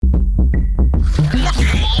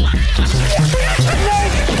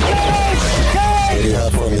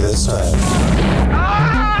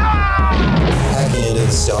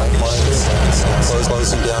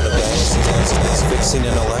down to bang, fixing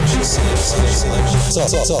an election.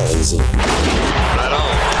 It's all easy. Right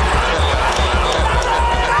on.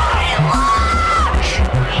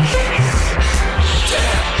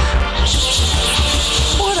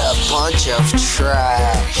 What a bunch of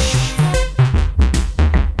trash.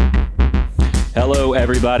 Hello,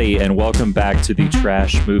 everybody, and welcome back to the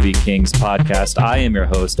Trash Movie Kings podcast. I am your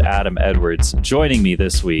host, Adam Edwards. Joining me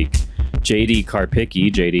this week, JD Karpicki.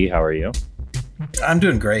 JD, how are you? I'm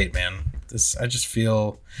doing great, man. I just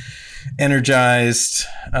feel energized.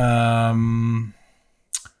 I don't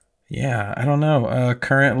know.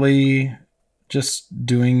 Currently just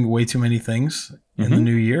doing way too many things in the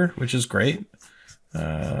new year, which is great.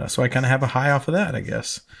 So I kind of have a high off of that, I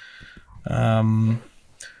guess.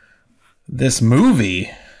 This movie,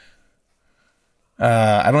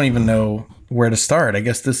 I don't even know where to start. I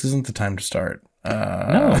guess this isn't the time to start.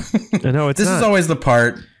 No, it's this not. is always the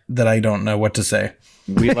part that I don't know what to say.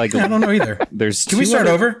 I don't know either. Can we start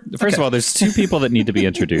over? First of all, there's two people that need to be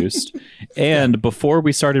introduced. And before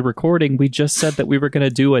we started recording, we just said that we were going to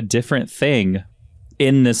do a different thing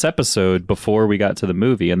in this episode before we got to the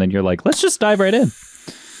movie. And then you're like, let's just dive right in.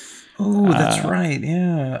 Oh, that's right.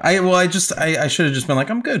 Yeah. I should have just been like,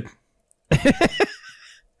 I'm good. We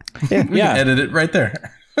can edit it right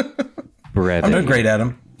there. I'm doing great,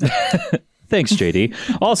 Adam. Thanks, JD.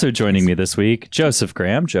 Also joining me this week, Joseph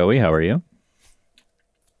Graham. Joey, how are you?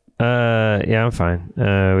 Yeah, I'm fine.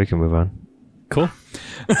 We can move on. Cool.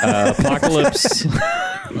 Apocalypse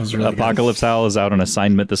Hal is out on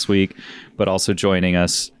assignment this week, but also joining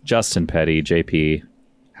us, Justin Petty. JP,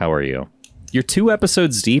 how are you? You're 2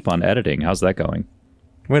 episodes deep on editing. How's that going?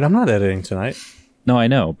 Wait, I'm not editing tonight. No, I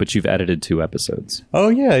know, but you've edited 2 episodes. Oh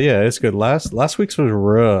yeah, it's good. Last week's was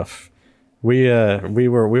rough. We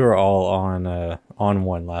were all on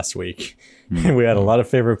one last week. We had a lot of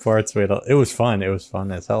favorite parts. It was fun. It was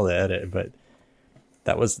fun as hell to edit, but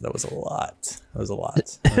that was a lot. That was a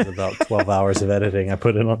lot. It was about 12 hours of editing I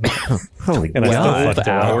put in on. Holy God, 12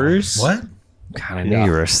 hours? What? God, I knew you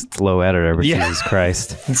were a slow editor, but Jesus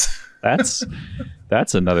Christ. That's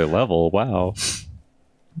another level. Wow.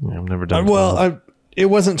 Yeah, I've never done 12. It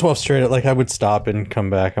wasn't 12 straight. Like I would stop and come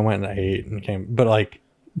back. I went and ate and came, but like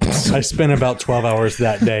I spent about 12 hours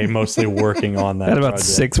that day mostly working on that. I had about project.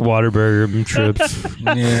 6 Whataburger trips.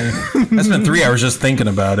 Yeah, I spent 3 hours just thinking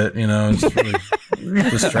about it. You know, it's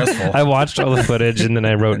really stressful. I watched all the footage and then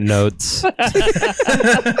I wrote notes. And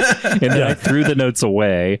then I threw the notes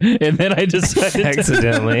away. And then I decided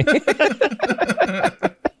accidentally.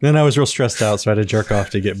 Then I was real stressed out, so I had to jerk off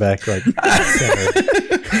to get back like centered.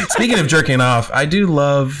 Speaking of jerking off, I do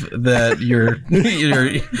love that your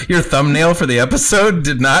thumbnail for the episode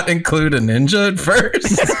did not include a ninja at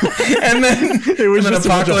first, and then it was just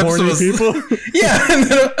Apocalypse people. Yeah, and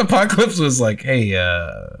then Apocalypse was like, "Hey,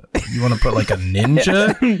 you want to put like a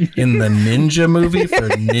ninja in the ninja movie for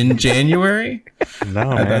January?" No,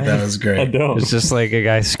 I thought that was great. I don't. It's just like a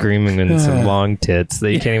guy screaming in some long tits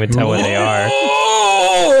that you can't even tell what they are.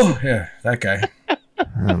 Oh, yeah, that guy.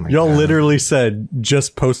 Oh Y'all God. literally said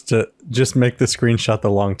just make the screenshot the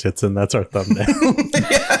long tits and that's our thumbnail.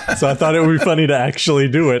 Yeah. So I thought it would be funny to actually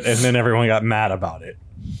do it, and then everyone got mad about it.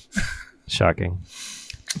 Shocking.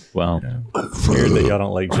 well, Weird that y'all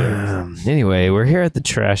don't like jokes. Anyway, we're here at the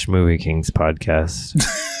Trash Movie Kings podcast.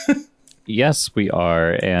 yes, we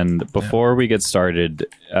are. And before we get started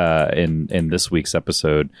in this week's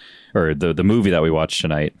episode, or the movie that we watched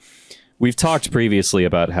tonight, we've talked previously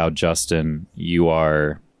about how, Justin, you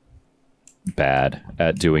are bad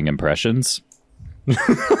at doing impressions.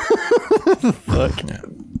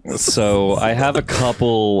 So I have a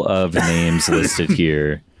couple of names listed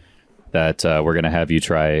here that we're going to have you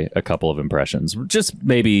try a couple of impressions. Just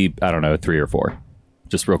maybe, I don't know, 3 or 4.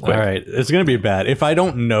 Just real quick. All right, it's gonna be bad. If I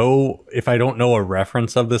don't know a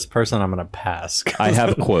reference of this person, I'm gonna pass. I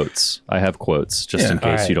have quotes just in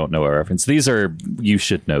case you don't know a reference. You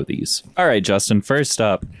should know these. All right, Justin, first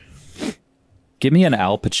up, give me an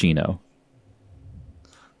Al Pacino.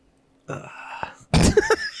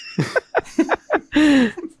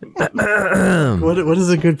 What is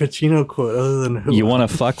a good Pacino quote other than who? You want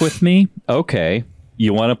to fuck with me? Okay.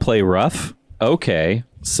 You want to play rough? Okay.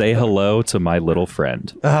 Say hello to my little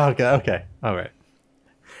friend. Oh, okay. All right.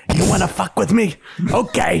 You want to fuck with me?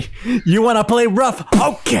 Okay. You want to play rough?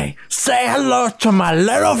 Okay. Say hello to my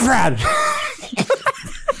little friend.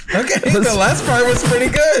 Okay, the last part was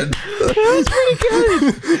pretty good. That was pretty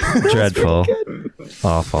good. Dreadful.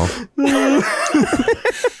 Awful.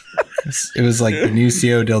 It was like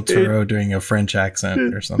Benicio del Toro doing a French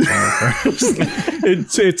accent or something.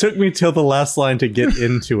 It took me till the last line to get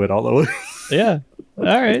into it all the way. Yeah. All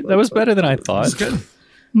right. That was better than I thought. It's good.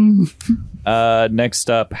 Next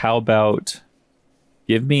up, how about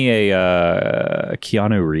give me a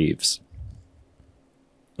Keanu Reeves?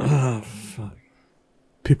 Oh, fuck.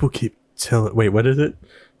 People keep telling... Wait, what is it?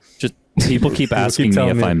 Just people keep asking me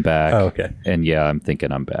if I'm back. Oh, okay. And yeah, I'm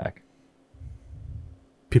thinking I'm back.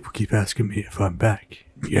 People keep asking me if I'm back.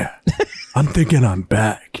 Yeah. I'm thinking I'm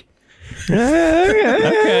back. That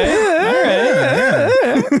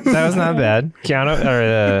was not bad. Keanu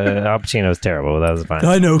or Al Pacino was terrible. That was fine.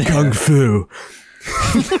 I know Kung Fu.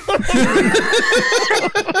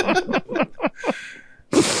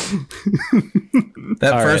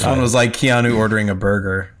 That first one was like Keanu ordering a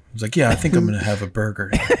burger. I was like, yeah, I think I'm going to have a burger.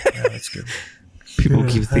 Yeah, that's good. People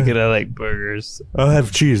keep thinking I like burgers. I'll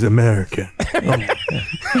have cheese American.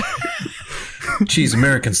 Cheese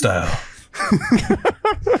American style.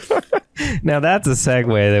 Now that's a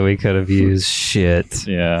segue that we could have used. Shit.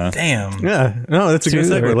 Yeah. Damn. Yeah. No, that's a good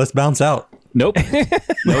segue. Let's bounce out. Nope.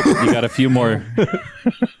 Nope. You got a few more.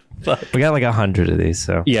 We got like 100 of these,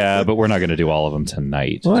 so Yeah, but we're not going to do all of them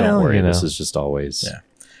tonight. Well, Don't worry. you know. This is just always Yeah.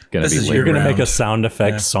 going to This be is later. You're going to make round. a sound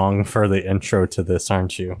effect Yeah. song for the intro to this,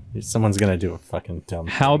 aren't you? Someone's going to do a fucking dumb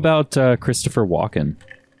How thing. about Christopher Walken?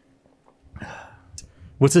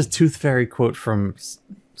 What's his Tooth Fairy quote from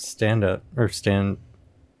Stand Up or Stand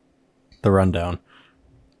the Rundown?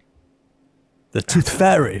 The Tooth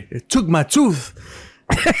Fairy. It took my tooth.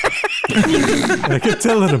 And I kept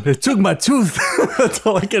telling him, it took my tooth. That's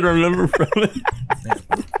all I can remember from it.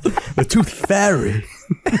 The Tooth Fairy.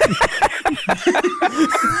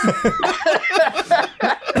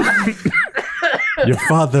 Your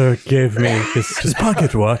father gave me his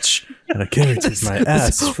pocket watch, and I carried it in my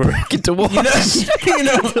ass for. get to watch. I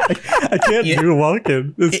can't do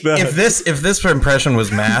walking. It's bad. If this impression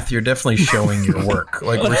was math, you're definitely showing your work.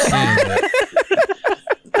 Like, we're seeing it.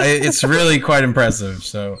 It's really quite impressive.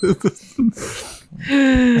 So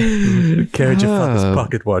Carried your father's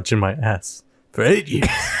pocket watch in my ass for 8 years.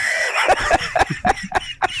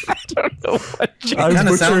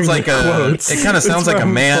 it kind of sounds like a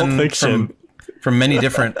man from many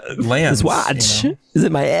different lands. This watch you know? is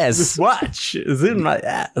in my ass. This watch is in my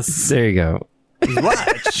ass. There you go. This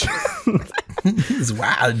watch. His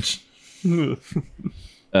watch.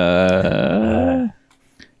 How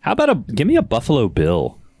about give me a Buffalo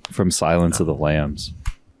Bill from Silence of the Lambs?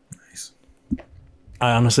 Nice.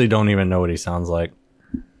 I honestly don't even know what he sounds like.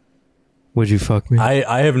 Would you fuck me?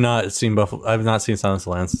 I have not seen I've not seen Silence of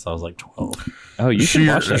the Lambs since I was like 12. Oh, you should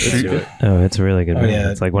watch that. It's good. Oh, it's a really good movie. yeah.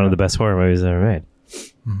 It's like one of the best horror movies ever made.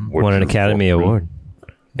 Won an Academy Award.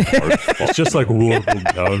 It's just like walking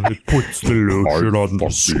down. It puts the lotion on the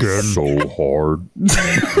skin. So hard.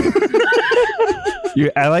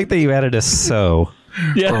 I like that you added a so.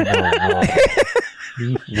 Yeah.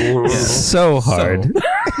 So hard.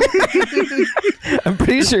 I'm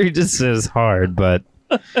pretty sure he just says hard, but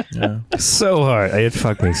so hard. It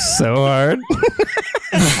fucked me so hard.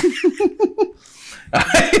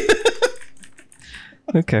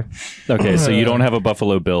 Okay. Okay, so you don't have a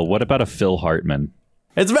Buffalo Bill. What about a Phil Hartman?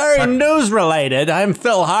 It's very news related. I'm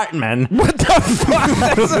Phil Hartman. What the fuck?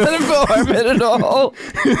 That's not a Phil Hartman at all.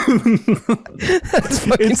 That's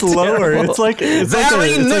fucking It's lower. terrible. It's like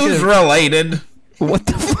Very news related. What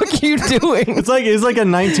the fuck are you doing? It's like a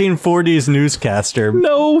 1940s newscaster.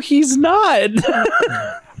 No, he's not.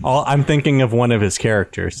 I'm thinking of one of his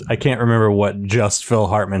characters. I can't remember what just Phil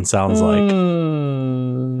Hartman sounds like.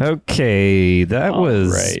 Okay, that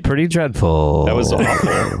was right. pretty dreadful. That was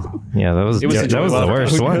awful. Yeah, that was It was the enjoyable.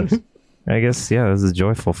 worst one. I guess, yeah, this is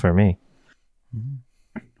joyful for me.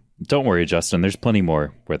 Don't worry, Justin. There's plenty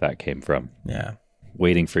more where that came from. Yeah.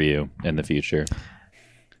 Waiting for you in the future.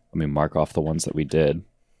 Let me mark off the ones that we did.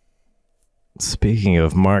 Speaking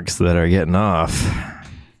of marks that are getting off.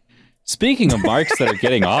 Speaking of marks that are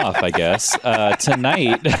getting off, I guess,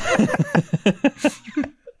 tonight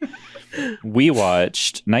we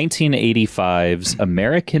watched 1985's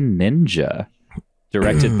American Ninja,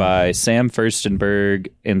 directed by Sam Furstenberg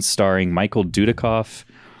and starring Michael Dudikoff,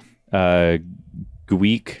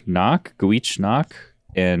 Gweich Knock,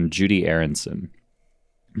 and Judy Aronson.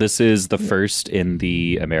 This is the first in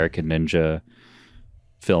the American Ninja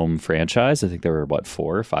film franchise. I think there were,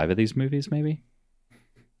 4 or 5 of these movies, maybe?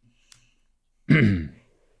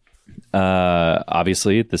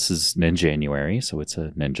 Obviously, this is in January, so it's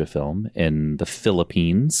a ninja film in the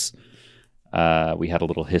Philippines. We had a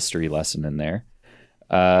little history lesson in there.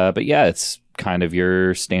 But yeah, it's kind of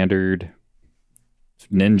your standard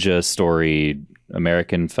ninja story.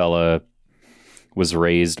 American fella was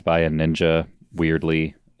raised by a ninja,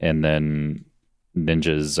 weirdly, and then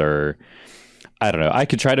ninjas are... I don't know. I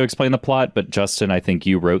could try to explain the plot, but Justin, I think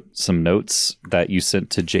you wrote some notes that you sent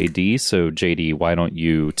to JD. So JD, why don't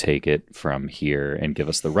you take it from here and give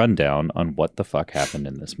us the rundown on what the fuck happened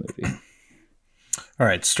in this movie? All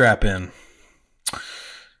right, strap in.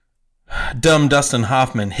 Dumb Dustin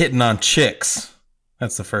Hoffman hitting on chicks.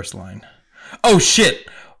 That's the first line. Oh shit!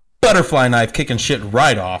 Butterfly knife kicking shit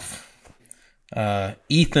right off.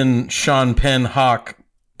 Ethan Sean Penn Hawk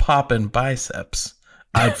popping biceps.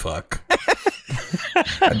 I'd fuck.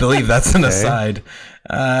 I believe that's an aside.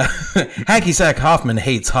 Hacky Sack Hoffman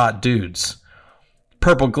hates hot dudes.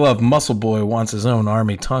 Purple Glove Muscle Boy wants his own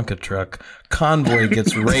army Tonka truck. Convoy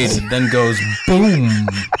gets raided, then goes boom.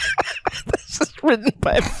 This is written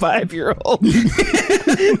by a 5-year-old.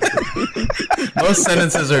 Most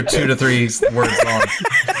sentences are 2 to 3 words long.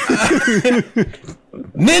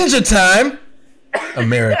 Ninja time,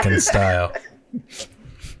 American style.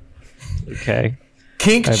 Okay.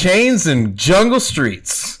 Kink chains and jungle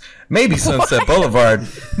streets. Maybe Sunset Boulevard.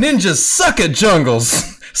 Ninjas suck at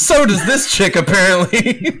jungles. So does this chick,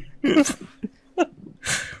 apparently.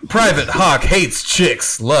 Private Hawk hates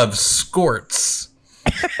chicks, loves squirts.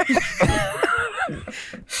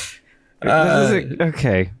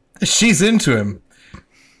 Okay. She's into him.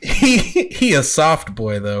 He a soft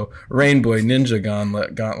boy, though. Rainbow Ninja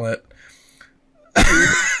Gauntlet.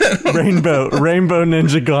 Rainbow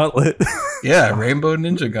Ninja Gauntlet. Yeah, Rainbow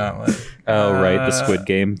Ninja Gauntlet. Oh, right. The Squid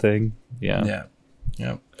Game thing. Yeah. Yeah.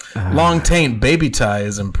 Yep. Long taint baby tie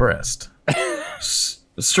is impressed.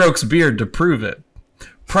 Strokes beard to prove it.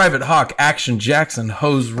 Private Hawk Action Jackson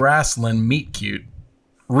hose wrestling meet cute.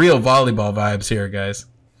 Real volleyball vibes here, guys.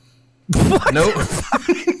 Nope.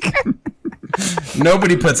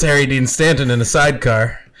 Nobody puts Harry Dean Stanton in a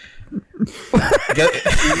sidecar.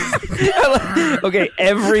 Okay,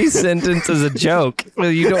 every sentence is a joke.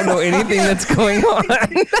 You don't know anything that's going on.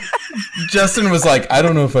 Justin was like, I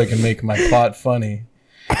don't know if I can make my plot funny.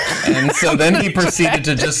 And so then he proceeded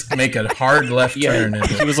to just make a hard left turn.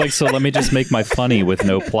 He was like, so let me just make my funny with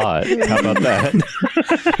no plot. How about that?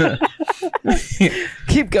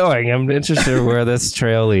 Keep going. I'm interested in where this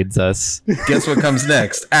trail leads us. Guess what comes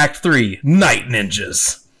next? Act 3, Night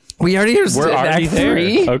Ninjas. We're already there.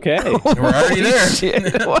 3? Okay. We're already there.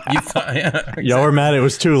 Shit. Wow. Y'all were mad it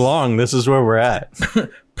was too long. This is where we're at.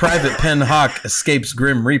 Private Penn Hawk escapes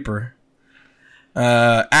Grim Reaper.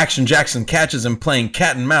 Action Jackson catches him playing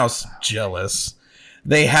cat and mouse. Jealous.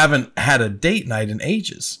 They haven't had a date night in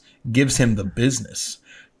ages. Gives him the business.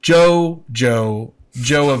 Joe of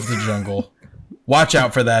the jungle. Watch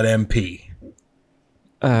out for that MP.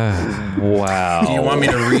 Wow. Do you want me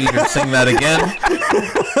to read or sing that again?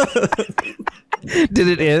 Did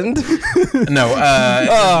it end? No.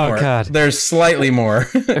 Oh, God. There's slightly more.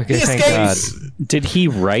 Okay, He thank escapes. God. Did he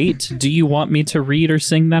write? Do you want me to read or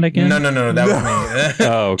sing that again? No, that was me.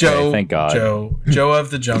 Oh, okay. Thank God. Joe of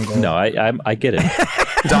the jungle. No, I get it. ...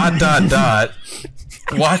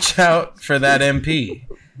 Watch out for that MP.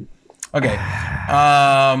 Okay.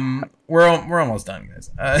 We're almost done, guys.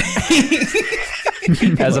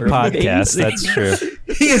 As a podcast, that's true.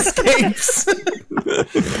 He escapes.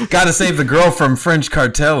 Gotta save the girl from French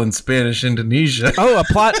cartel in Spanish Indonesia. Oh, a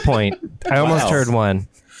plot point. I almost heard one.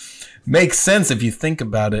 Makes sense if you think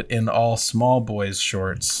about it in all small boys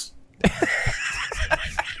shorts.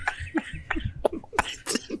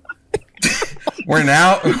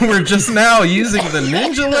 We're just now using the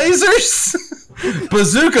ninja lasers.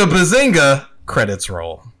 Bazooka Bazinga. Credits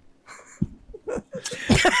roll.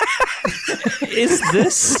 Is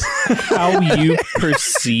this how you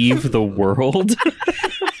perceive the world?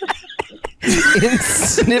 In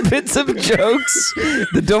snippets of jokes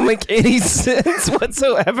that don't make any sense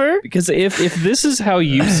whatsoever? Because if this is how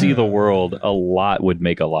you see the world, a lot would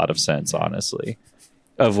make a lot of sense, honestly.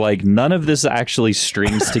 Of like, none of this actually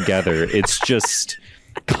strings together. It's just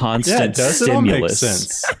constant stimulus. It all makes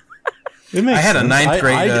sense. It makes I had a sense. ninth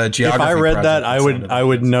grade geography. If I read that, project I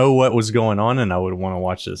would know what was going on, and I would want to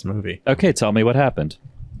watch this movie. Okay, tell me what happened.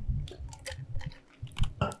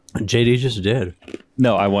 JD just did.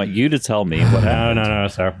 No, I want you to tell me what happened. No,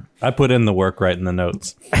 sir. I put in the work right in the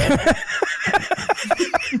notes.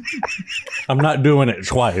 I'm not doing it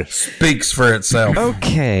twice. Speaks for itself.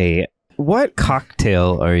 Okay. What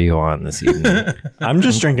cocktail are you on this evening? I'm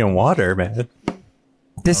just drinking water, man.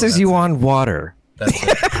 This is you on water. That's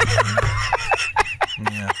it.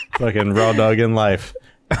 Yeah. Fucking raw dog in life.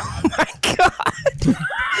 Oh my God.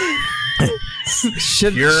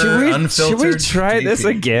 Should we unfiltered try GP. this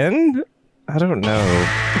again? I don't know.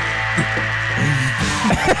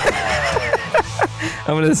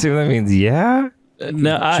 I'm going to assume that means yeah.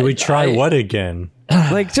 No, Should we try what again?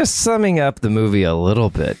 Like, just summing up the movie a little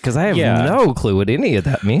bit, because I have no clue what any of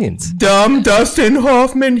that means. Dumb Dustin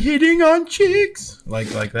Hoffman hitting on chicks. Like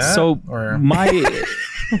that? So or my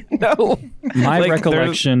Like,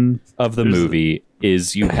 recollection of the movie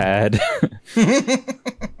is you had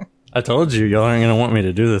I told you y'all aren't gonna want me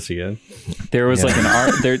to do this again. there was like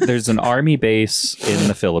there's an army base in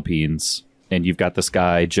the Philippines, and you've got this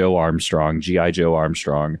guy Joe Armstrong, GI Joe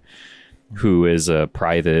Armstrong, who is a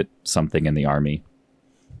private something in the army.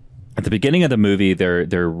 At the beginning of the movie,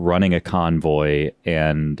 they're running a convoy,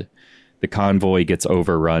 and the convoy gets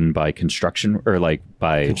overrun by construction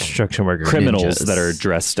worker criminals ninjas that are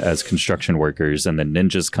dressed as construction workers, and the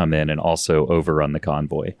ninjas come in and also overrun the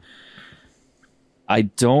convoy. I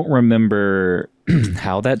don't remember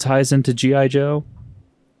how that ties into G.I. Joe,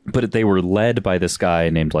 but they were led by this guy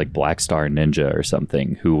named like Black Star Ninja or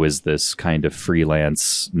something, who was this kind of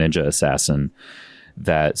freelance ninja assassin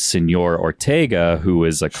that Senor Ortega, who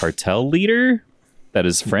is a cartel leader that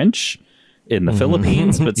is French in the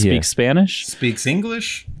Philippines but speaks Spanish. speaks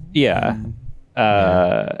English? Yeah.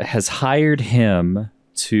 Has hired him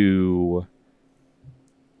to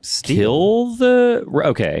steal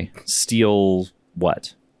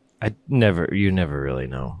what? You never really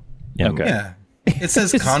know. Okay. Yeah. It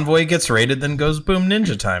says convoy gets raided, then goes boom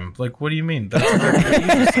ninja time. Like, what do you mean? That's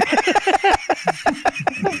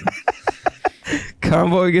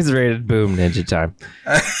Convoy gets raided, boom, ninja time.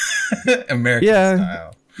 American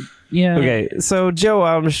style. Yeah. Okay, so Joe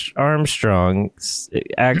Armstrong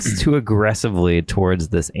acts too aggressively towards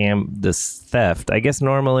this theft. I guess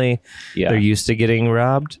normally they're used to getting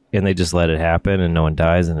robbed, and they just let it happen, and no one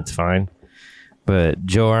dies, and it's fine. But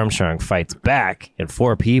Joe Armstrong fights back, and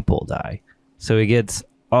 4 people die. So he gets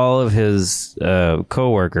all of his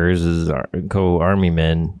co-workers, his co-army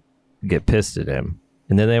men, get pissed at him.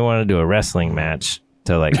 And then they want to do a wrestling match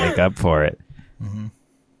to like make up for it. Mm-hmm.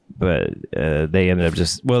 But they ended up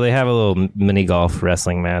they have a little mini golf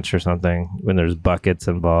wrestling match or something when there's buckets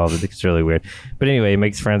involved. I think it's really weird. But anyway, he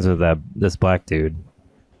makes friends with this black dude.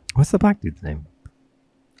 What's the black dude's name?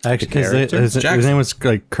 Actually, his name was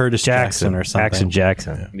like Curtis Jackson or something. Action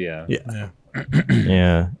Jackson. Yeah.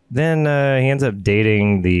 Yeah. Then he ends up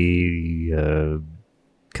dating the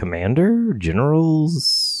commander,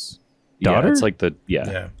 general's daughter. Yeah, it's like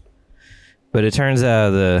But it turns out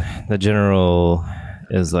the general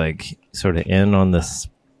is like sort of in on this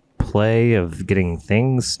play of getting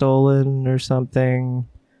things stolen or something.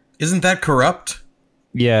 Isn't that corrupt?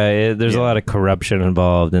 Yeah, there's a lot of corruption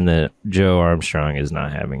involved, and that Joe Armstrong is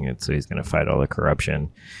not having it, so he's going to fight all the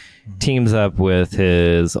corruption. Teams up with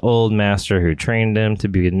his old master who trained him to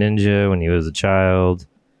be a ninja when he was a child,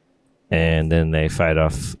 and then they fight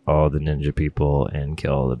off all the ninja people and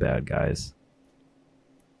kill all the bad guys.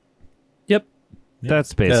 Yep.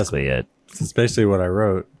 That's basically it. That's basically what I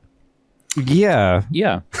wrote. Yeah.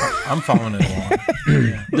 Yeah. I'm following it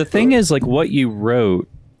along. The thing is, like, what you wrote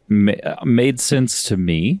made sense to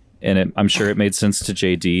me, and I'm sure it made sense to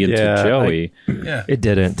JD and to Joey. It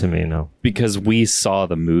didn't to me, no. Because we saw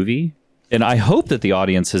the movie, and I hope that the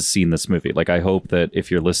audience has seen this movie. Like, I hope that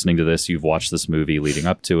if you're listening to this, you've watched this movie leading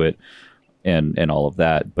up to it, and all of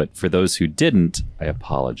that. But for those who didn't, I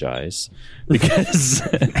apologize, because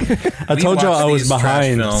I told y'all I was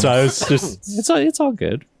behind, so I was just it's all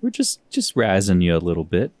good. We're just razzing you a little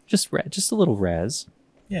bit, just a little razz.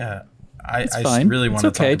 Yeah. I fine. really want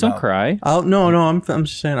to talk okay. about... Don't cry. I'm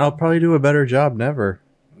just saying I'll probably do a better job never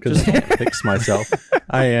because I fix myself.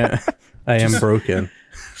 I am broken.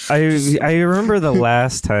 I remember the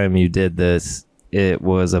last time you did this, it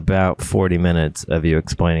was about 40 minutes of you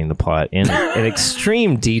explaining the plot in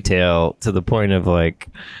extreme detail to the point of like,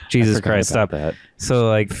 Jesus Christ, stop that. So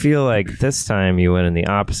like, feel like this time you went in the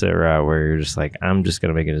opposite route where you're just like, I'm just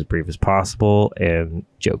going to make it as brief as possible and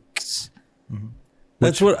jokes. Mm-hmm.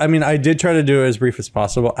 That's what I mean. I did try to do it as brief as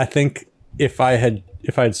possible. I think if I had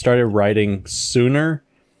started writing sooner,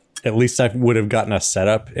 at least I would have gotten a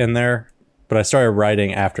setup in there. But I started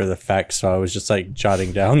writing after the fact, so I was just like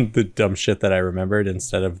jotting down the dumb shit that I remembered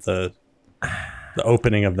instead of the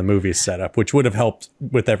opening of the movie setup, which would have helped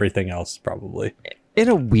with everything else probably. In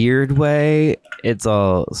a weird way, it's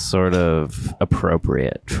all sort of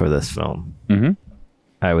appropriate for this film. Mm-hmm.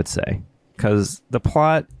 I would say, because the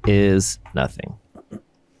plot is nothing.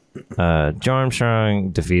 Joe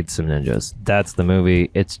Armstrong defeats some ninjas. That's the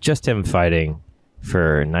movie. It's just him fighting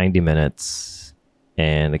for 90 minutes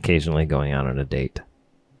and occasionally going out on a date.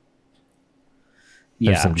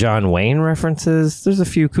 There's some John Wayne references. There's a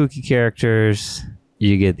few kooky characters.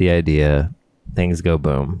 You get the idea. Things go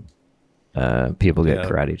boom. People get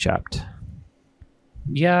karate chopped.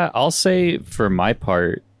 Yeah, I'll say for my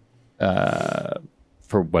part,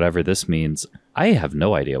 for whatever this means, I have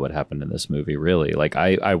no idea what happened in this movie, really. Like,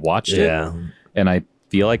 I watched it, and I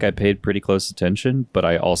feel like I paid pretty close attention, but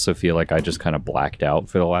I also feel like I just kind of blacked out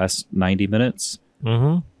for the last 90 minutes.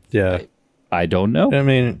 Mm-hmm. Yeah. I don't know. I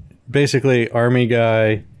mean, basically, army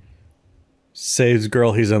guy saves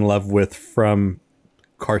girl he's in love with from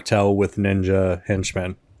cartel with ninja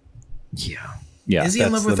henchmen. Yeah. Yeah. Is he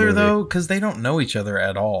in love with her, though? Because they don't know each other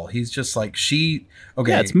at all. He's just like, okay.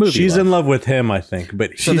 Yeah, it's movie She's love. in love with him, I think,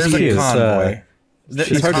 but So there's a convoy.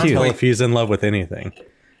 It's hard to tell if he's in love with anything.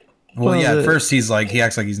 Well, yeah, at first he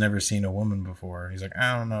acts like he's never seen a woman before. He's like,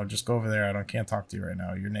 I don't know, just go over there. Can't talk to you right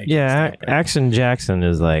now. You're naked. Yeah, Action Jackson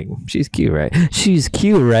is like, she's cute, right? She's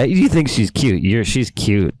cute, right? You think she's cute? She's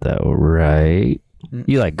cute though, right?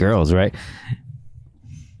 You like girls, right?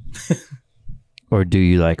 Or do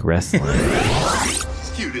you like wrestling?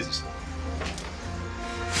 It's cute, isn't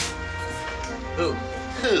it?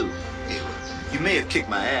 Who? You may have kicked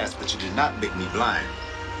my ass, but you did not make me blind.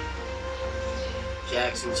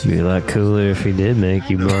 Jackson. It'd be a lot cooler if he did make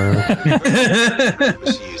you blind. But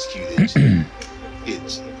she is cute, isn't she? Isn't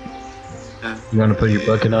she? Huh? You want to put your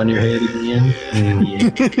bucket on your head again?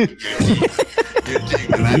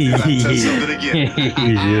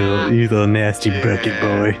 You little nasty bucket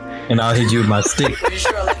boy. And I'll hit you with my stick.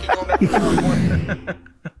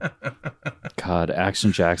 God,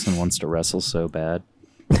 Action Jackson wants to wrestle so bad.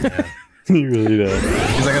 He really does.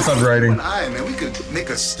 He's like, I stopped writing. Man, we could make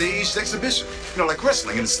a staged exhibition. Like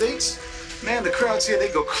wrestling in the States. Man, the crowds here, they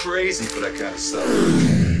go crazy for that kind of stuff.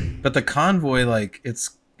 But the convoy, like,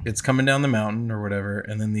 it's coming down the mountain or whatever,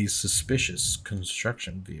 and then these suspicious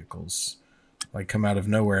construction vehicles, like, come out of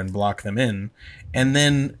nowhere and block them in. And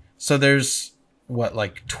then, so there's,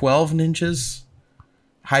 12 ninjas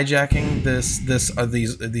hijacking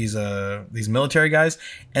these military guys,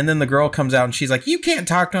 and then the girl comes out and she's like, you can't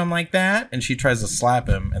talk to him like that, and she tries to slap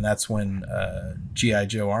him, and that's when G.I.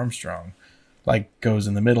 Joe Armstrong goes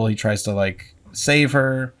in the middle. He tries to save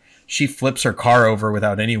her. She flips her car over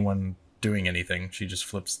without anyone doing anything. She just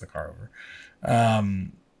flips the car over,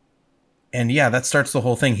 and yeah, that starts the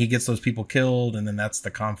whole thing. He gets those people killed, and then that's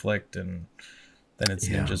the conflict, and then it's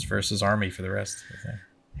ninjas versus army for the rest of the thing.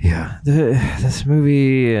 Yeah, this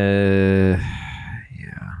movie,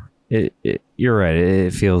 you're right.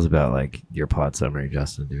 It feels about like your plot summary,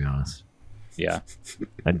 Justin, to be honest. Yeah.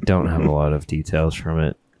 I don't have a lot of details from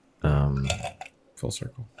it. Full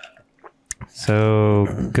circle. So,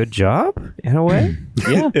 good job, in a way?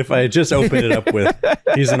 Yeah. If I had just opened it up with,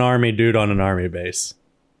 he's an army dude on an army base,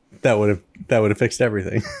 that would have fixed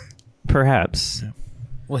everything. Perhaps. Yeah.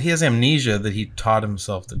 Well, he has amnesia that he taught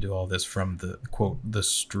himself to do all this from the quote the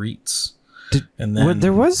streets. And then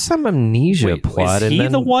there was some amnesia plot. Is he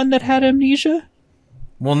the one that had amnesia?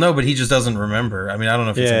 Well, no, but he just doesn't remember. I mean, I don't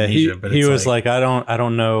know if it's amnesia, but he was like, I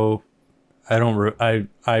don't know.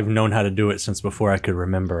 I've known how to do it since before I could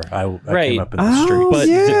remember. I came up in the street. But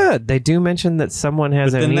yeah, they do mention that someone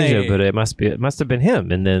has amnesia, but it must have been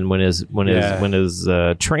him. And then when his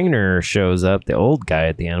trainer shows up, the old guy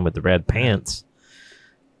at the end with the red pants,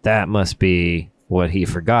 that must be what he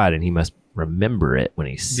forgot, and he must remember it when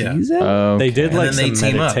he sees it. Okay. They did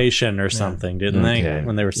some meditation up or something, didn't they?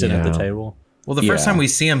 When they were sitting at the table. Well, the first time we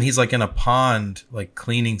see him, he's like in a pond, like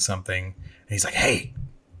cleaning something, and he's like, "Hey."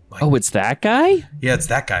 It's that guy? Yeah, it's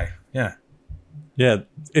that guy. Yeah. Yeah,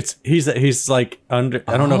 he's like under.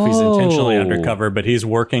 I don't know if he's intentionally undercover, but he's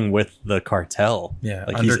working with the cartel. Yeah,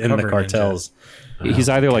 like he's in the cartels. He's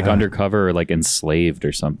either undercover or enslaved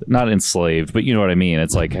or something. Not enslaved, but you know what I mean.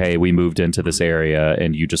 It's like, hey, we moved into this area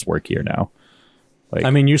and you just work here now. I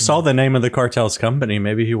mean, you saw the name of the cartel's company.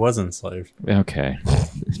 Maybe he was enslaved. Okay.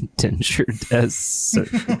 Indentured as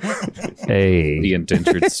the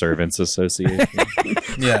Indentured Servants Association.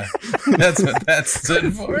 Yeah, that's what that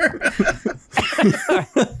stood for.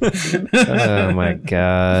 Oh my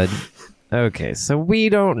god. Okay, so we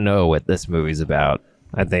don't know what this movie's about.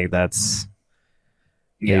 I think that's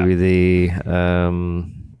maybe I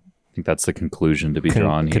think that's the conclusion to be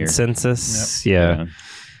drawn here. Consensus. Yep. Yeah.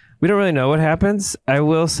 We don't really know what happens. I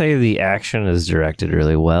will say the action is directed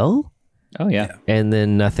really well. Oh, yeah. And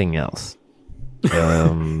then nothing else. It's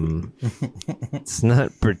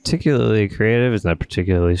not particularly creative. It's not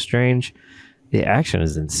particularly strange. The action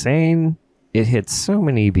is insane. It hits so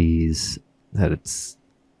many bees that it's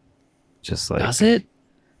just like... Does it?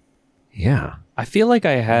 Yeah. I feel like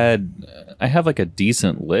I have like a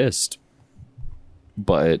decent list,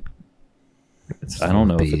 but I don't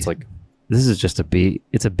know if it's like... This is just a B.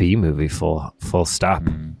 It's a B movie. Full stop.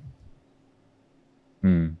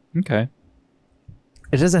 Okay.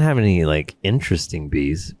 It doesn't have any like interesting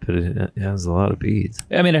bees, but it has a lot of bees.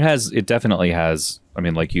 I mean, it definitely has. I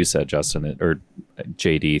mean, like you said, Justin, or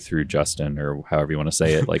JD through Justin, or however you want to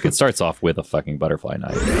say it. Like, it starts off with a fucking butterfly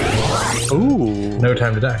knife. Ooh. No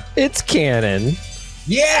Time to Die. It's canon.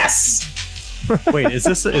 Yes. Wait, is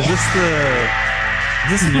this new? The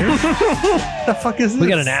fuck is this? We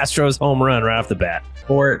got an Astros home run right off the bat.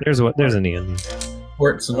 Fort. There's an Ian.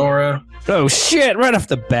 Fort Sonora. Oh shit! Right off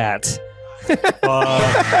the bat.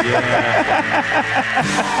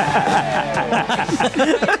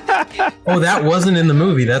 Oh, that wasn't in the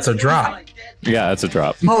movie. That's a drop. Yeah, that's a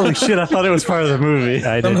drop. Holy shit! I thought it was part of the movie.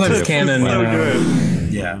 I did Sometimes too. canon. So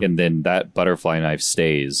good. Yeah. And then that butterfly knife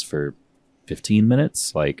stays for 15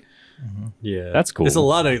 minutes. Like, Yeah, that's cool. There's a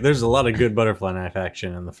lot of good butterfly knife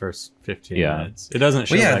action in the first 15 Yeah. minutes. It doesn't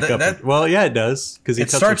show Well, yeah, back that- up. Well, yeah, it does because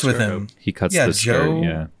It starts with him. he cuts Yeah, the skirt. Joe-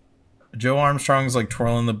 Yeah. Joe Armstrong's like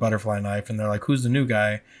twirling the butterfly knife, and they're like, "Who's the new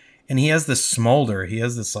guy?" And he has this smolder. He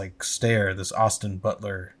has this like stare, this Austin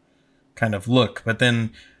Butler kind of look. But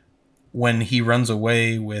then when he runs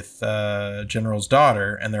away with General's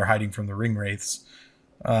daughter, and they're hiding from the ring wraiths,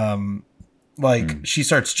 she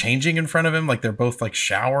starts changing in front of him, like they're both like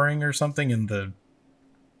showering or something in the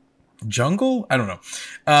jungle. I don't know.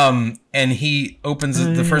 And he opens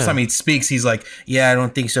it the first time he speaks. He's like, "Yeah, I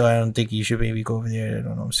don't think so. I don't think you should maybe go over there. I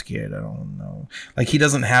don't know. I'm scared. I don't know." Like, he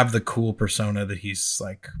doesn't have the cool persona that he's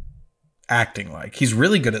like acting like. He's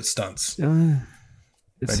really good at stunts.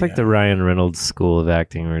 It's But like yeah. the Ryan Reynolds school of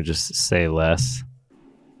acting, where just say less,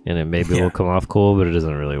 and it maybe will come off cool, but it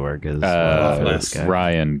doesn't really work as well for this guy.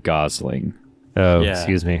 Ryan Gosling. Oh, Yeah.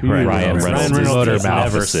 excuse me. Ryan Reynolds is Reynolds the has never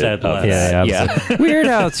opposite said of less. that. Yeah. Weird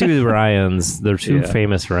how two Ryans, they're two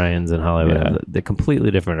famous Ryans in Hollywood, Yeah. have the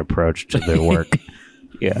completely different approach to their work.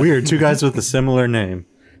 Yeah. Weird. Two guys with a similar name.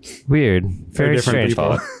 Weird. Very different strange.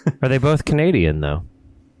 people. Are they both Canadian, though?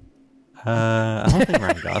 I don't think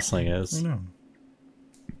Ryan Gosling is. No.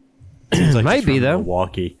 Seems like Might he's be, from though.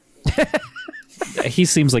 Milwaukee. He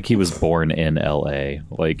seems like he was born in LA.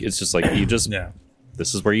 Like, it's just like, Yeah.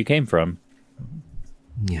 this is where you came from.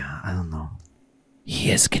 Yeah, I don't know.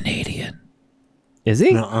 He is Canadian. Is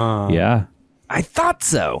he? Yeah. I thought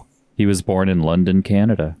so. He was born in London,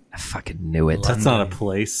 Canada. I fucking knew it. That's not a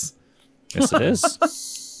place. Yes, it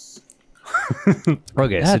is.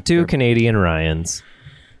 Okay, so two Canadian Ryans.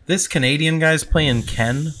 This Canadian guy's playing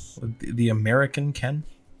Ken, the American Ken.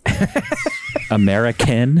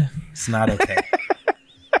 American. It's not okay.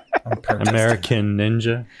 I'm protesting. American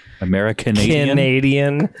Ninja. Americanadian.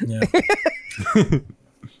 Canadian. Yeah.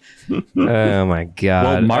 Oh my god.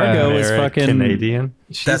 Well, Margot is fucking Canadian.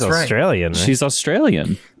 She's That's right. Australian. Right? She's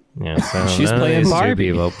Australian. yeah, so she's none of playing these two Barbie.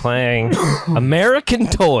 people playing American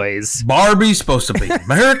toys. Barbie's supposed to be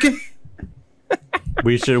American.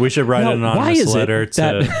 We should write No, an why anonymous is it letter to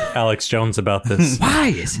that- Alex Jones about this. Why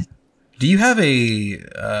is it? Do you have a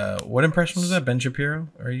what impression was that? Ben Shapiro?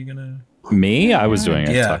 Are you gonna? Me? I was doing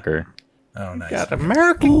a Yeah. Tucker. Oh, nice.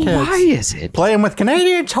 American kids Why is it? playing with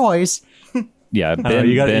Canadian toys. Yeah, Oh, Ben,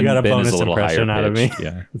 you got a ben is bonus a little higher impression out of me. pitched,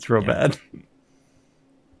 Yeah. It's real bad.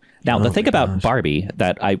 Now, the thing about Barbie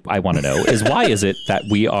that I want to know is why is it that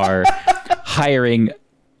we are hiring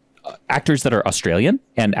actors that are Australian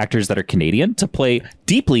and actors that are Canadian to play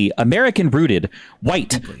deeply American-rooted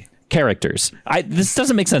white characters? This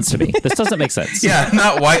doesn't make sense to me. This doesn't make sense. Yeah,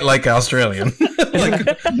 not white like Australian,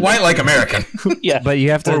 like white like American. Yeah. But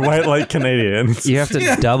you have Or to white like Canadians. you have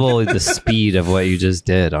to double the speed of what you just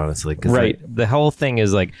did, honestly. 'cause, Right. like, the whole thing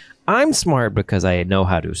is like, I'm smart because I know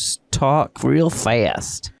how to talk real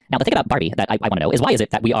fast. Now, the thing about Barbie that I want to know is why is it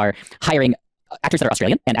that we are hiring actors that are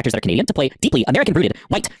Australian and actors that are Canadian to play deeply American-rooted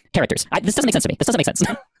white characters? This doesn't make sense to me. This doesn't make sense.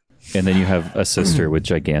 And then you have a sister with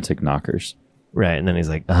gigantic knockers. Right. And then he's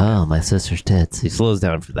like, oh, my sister's tits. He slows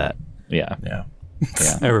down for that. Yeah. Yeah.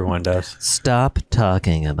 Everyone does. Stop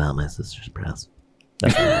talking about my sister's breasts.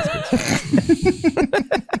 That's what I was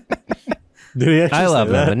Did he actually I say love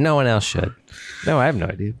that? him, but no one else should. No, I have no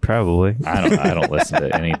idea. Probably. I don't listen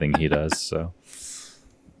to anything he does, so.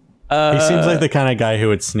 He seems like the kind of guy who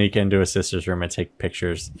would sneak into his sister's room and take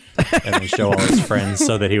pictures and then show all his friends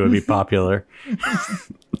so that he would be popular.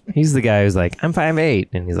 He's the guy who's like, I'm 5'8",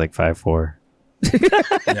 and he's like 5'4".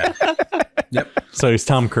 Yeah. Yep. So he's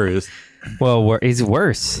Tom Cruise. Well, he's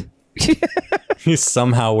worse. He's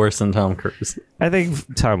somehow worse than Tom Cruise. I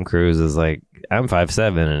think Tom Cruise is like, I'm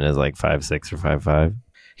 5'7", and is like 5'6" or 5'5".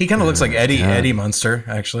 He kind of looks like Eddie Munster,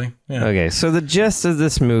 actually. Yeah. Okay, so the gist of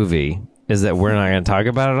this movie is that we're not going to talk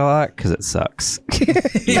about it a lot because it sucks.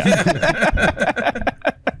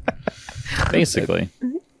 Basically.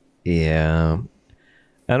 Yeah.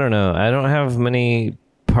 I don't know. I don't have many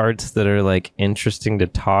parts that are like interesting to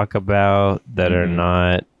talk about that are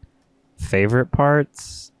not favorite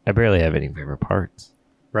parts. I barely have any favorite parts.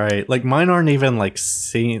 Right. Like mine aren't even like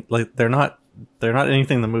they're not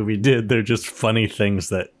anything the movie did. They're just funny things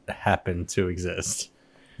that happen to exist.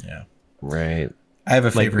 Yeah. Right. I have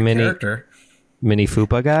a favorite character. Mini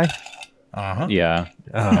Fupa guy? Uh-huh. Yeah.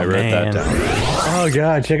 I wrote that down. Oh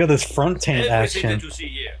god, check out this front tent action.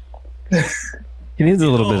 He needs a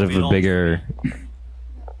little bit of a bigger...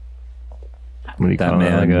 What do you call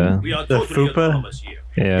it? Like the fupa?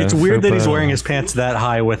 Yeah, it's weird that he's wearing his pants that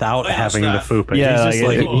high without having the fupa. Yeah, he's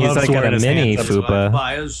just got a mini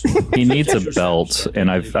fupa. He needs a belt, and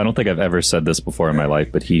I don't think I've ever said this before in my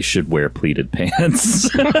life, but he should wear pleated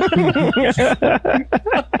pants. He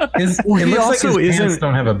also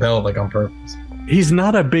don't have a belt like on purpose. He's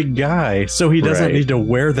not a big guy, so he doesn't need to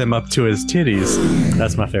wear them up to his titties.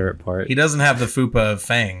 That's my favorite part. He doesn't have the fupa of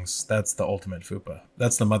fangs. That's the ultimate fupa.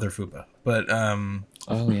 That's the mother fupa. But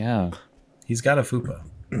oh yeah, he's got a fupa.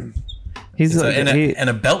 He's and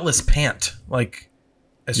a beltless pant. Like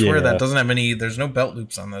I swear that doesn't have any. There's no belt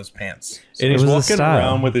loops on those pants. And he's walking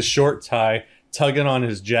around with his short tie, tugging on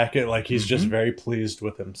his jacket like he's just very pleased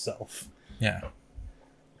with himself. Yeah.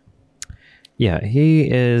 Yeah, he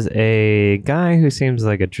is a guy who seems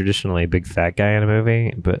like a traditionally big fat guy in a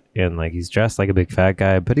movie, and like he's dressed like a big fat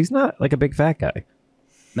guy, but he's not like a big fat guy.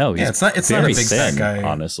 No, he's it's not a big fat guy.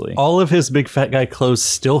 Honestly, all of his big fat guy clothes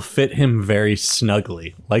still fit him very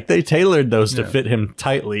snugly. Like they tailored those to fit him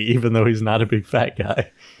tightly, even though he's not a big fat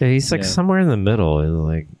guy. Yeah, he's like somewhere in the middle,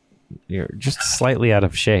 like you're just slightly out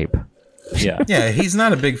of shape. Yeah, yeah, he's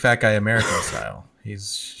not a big fat guy American style.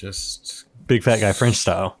 He's just big fat guy French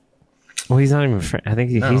style. Well, he's not even. I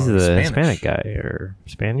think he's the Hispanic guy or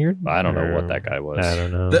Spaniard. I don't know what that guy was. I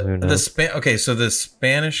don't know. Okay, so the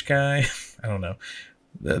Spanish guy. I don't know.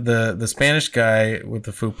 The Spanish guy with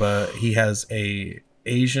the fupa. He has a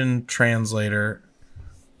Asian translator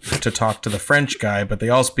to talk to the French guy, but they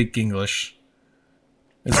all speak English.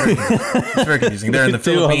 It's very confusing. They're in the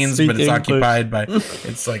Philippines, but it's occupied by.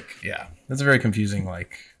 It's like it's very confusing.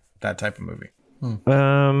 Like that type of movie.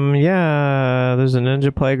 Yeah, there's a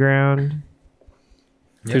ninja playground.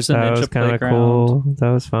 There's a ninja playground. Cool. That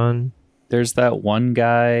was fun. There's that one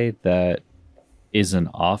guy that is an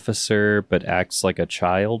officer but acts like a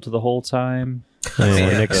child the whole time.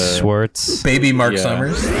 Nick Schwartz. Baby Mark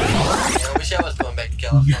Summers. I wish I was going back to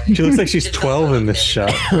California. She looks like she's 12 in this shot.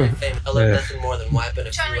 I love nothing more than wiping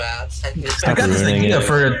a few abs. I got this idea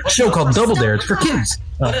for a show called Double Dare. It's for kids.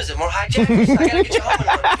 What is it? More hijackers? I gotta get you home in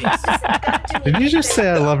one piece. Did you just say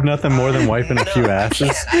I love nothing more than wiping a few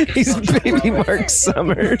asses? He's Baby Mark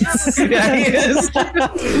Summers. Yeah, he is.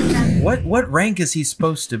 What rank is he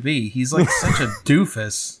supposed to be? He's like such a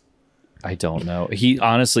doofus. I don't know. He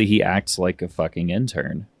honestly acts like a fucking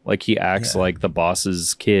intern. Like he acts like the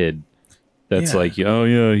boss's kid. That's like, oh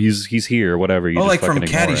yeah, he's here, whatever. You like from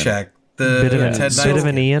Caddyshack. The bit of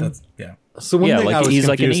an Ian. Yeah. So one thing I was confused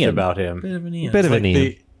like about him. Bit of an Ian. Bit of an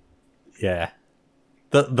Ian.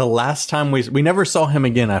 The last time we never saw him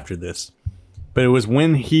again after this, but it was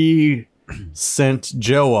when he sent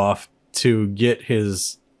Joe off to get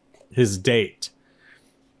his date.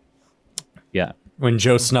 Yeah. When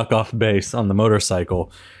Joe snuck off base on the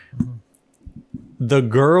motorcycle, the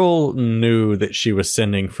girl knew that she was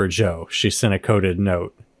sending for Joe. She sent a coded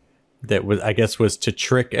note that was to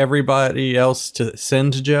trick everybody else to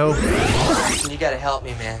send to Joe. You gotta help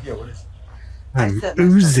me, man. I'm I set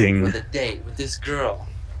oozing with a date with this girl.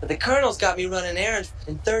 But the colonel's got me running errands.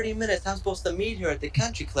 In 30 minutes, I'm supposed to meet her at the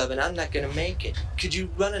country club, and I'm not gonna make it. Could you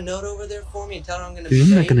run a note over there for me and tell her I'm gonna be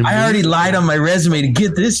late? I already lied on my resume to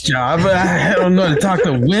get this job. I don't know how to talk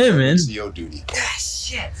to women. It's your duty. Ah,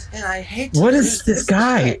 shit. And I hate to What lose is this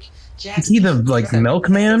guy? Jack, Is he the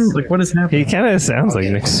milkman? Like what is happening? He kind of sounds like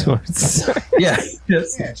Nick Schwartz. Yeah. Yeah,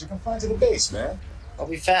 you can find to the base, man. I'll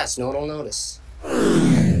be fast. No one will notice.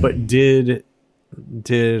 But did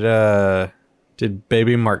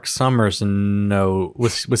Baby Mark Summers know?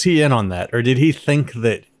 Was he in on that, or did he think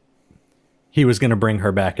that he was going to bring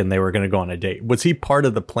her back and they were going to go on a date? Was he part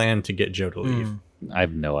of the plan to get Joe to leave? I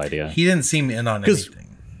have no idea. He didn't seem in on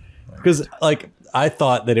anything. Because I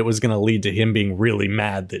thought that it was going to lead to him being really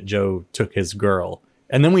mad that Joe took his girl,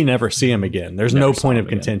 and then we never see him again. There's no point of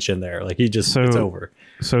contention there. Like it's over.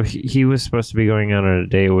 So he was supposed to be going on a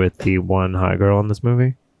date with the one hot girl in this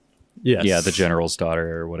movie. Yes. Yeah, the general's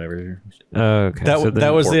daughter or whatever. Okay.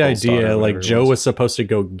 That was the idea. Like Joe was was supposed to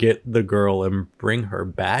go get the girl and bring her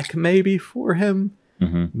back, maybe for him.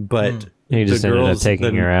 Mm-hmm. But he just ended up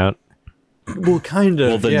taking her out. Well, kind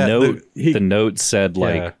of. Well, the note said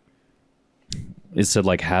like it said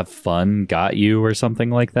like "have fun, got you" or something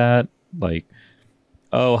like that. Like,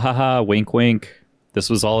 oh, haha, wink, wink. This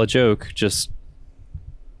was all a joke. Just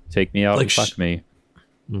take me out and fuck me.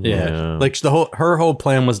 Yeah. Like her whole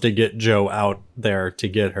plan was to get Joe out there to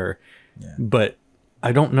get her. Yeah. But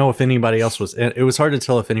I don't know if anybody else was. It was hard to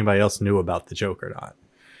tell if anybody else knew about the joke or not.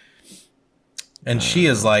 And she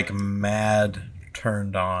is like mad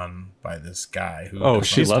turned on by this guy.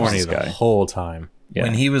 She's horny the whole time. Yeah.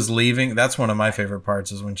 When he was leaving, that's one of my favorite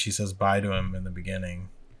parts is when she says bye to him in the beginning.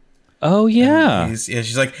 Oh, yeah.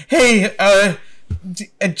 She's like, hey,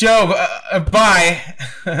 Joe, bye.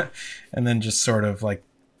 And then just sort of like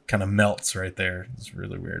kind of melts right there. It's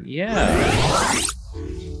really weird. Yeah.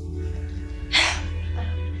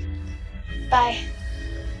 Bye.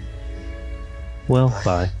 Well,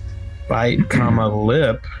 bye. Bite, comma,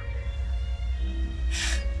 lip.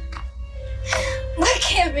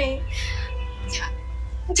 Look at me.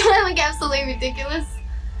 Don't I look absolutely ridiculous?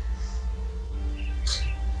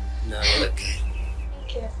 No, you look good.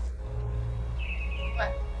 Thank you.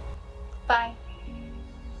 What? Bye.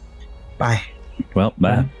 Bye. Well,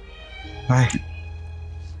 bye. Bye.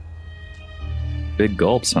 Big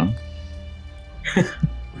gulps, huh?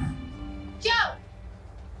 Joe!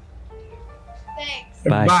 Thanks.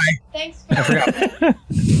 Bye. Bye. Thanks I forgot.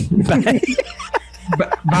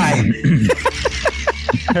 Bye.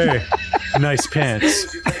 Hey, nice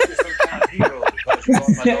pants.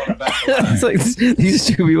 It's like these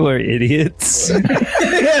two people are idiots.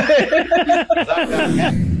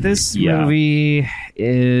 This movie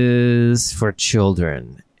is for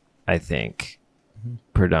children, I think,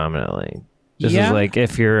 predominantly. This is like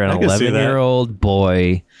if you're an 11-year-old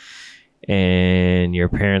boy and your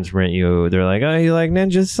parents rent you, they're like, oh, you like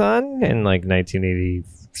Ninja Son? In like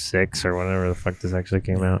 1986 or whenever the fuck this actually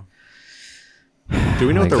came out. Do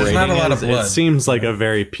we know what the rating not a lot is? of blood. It seems like a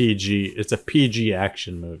very PG. It's a PG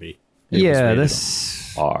action movie. Yeah,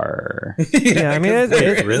 this R. Yeah, I mean,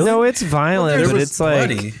 really? No, it's violent, but it's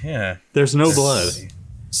bloody. like there's no blood.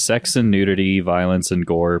 Sex and nudity, violence and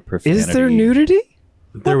gore, profanity. Is there nudity?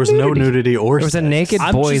 There was no nudity or there was a naked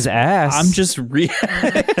I'm boy's just- ass. I'm just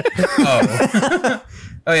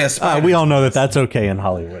Oh yeah, we all know that that's okay in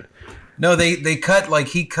Hollywood. No, they cut like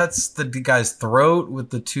he cuts the guy's throat with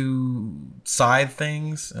the two side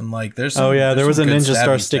things, and like there's some, there was a some good ninja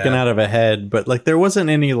star stabby sticking stab. out of a head, but like there wasn't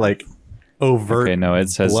any like overt. Okay, no, it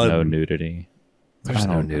says blood. no nudity. There's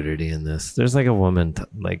no nudity in this. There's like a woman,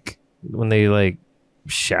 like when they like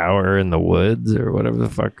shower in the woods or whatever the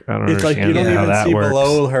fuck. I don't It's like understand you don't how even that see works.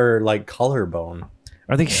 below her like collarbone.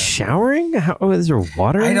 Are they showering? How, is there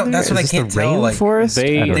water? I don't- in there? that's what Is I this can't the tell, like, rainforest?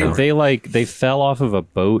 I don't know. They fell off of a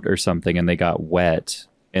boat or something and they got wet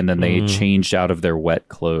and then they changed out of their wet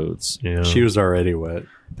clothes. Yeah. She was already wet.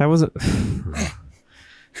 That was that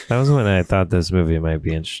was when I thought this movie might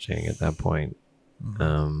be interesting at that point.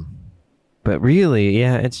 But really,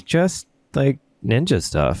 yeah, it's just like ninja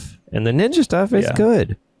stuff, and the ninja stuff is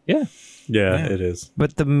good. Yeah, it is.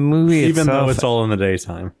 But the movie Even itself though it's all in the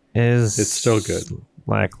daytime, is it's still good.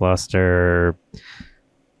 Lackluster.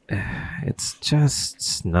 It's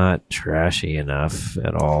just not trashy enough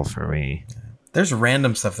at all for me. There's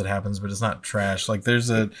random stuff that happens, but it's not trash. Like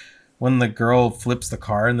when the girl flips the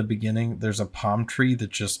car in the beginning, there's a palm tree that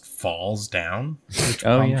just falls down. Which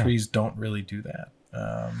palm trees don't really do that.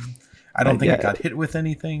 I don't think it got hit with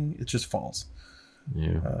anything. It just falls.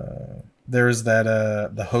 Yeah. There was that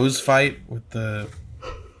the hose fight with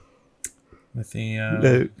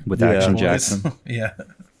Action boys. Jackson. Yeah.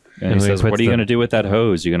 And he says, "What are you going to do with that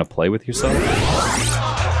hose? You going to play with yourself?"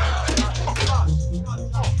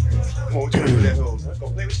 Come on, what you gonna do with that hose? Go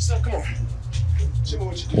play with yourself? Come on. Show me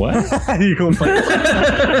what you do. What? You gonna play?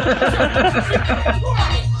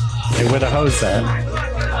 Hey, where the hose at?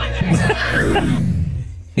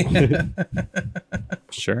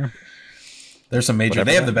 Sure. There's some major. Whatever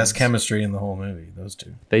They have the that best means. chemistry in the whole movie. Those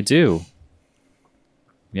two. They do.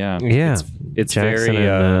 Yeah. Yeah. It's Jackson very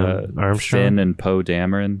and, Armstrong. Finn and Poe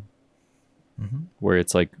Dameron, where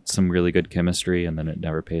it's like some really good chemistry and then it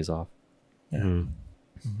never pays off. Yeah.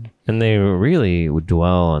 And they really would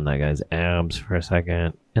dwell on that guy's abs for a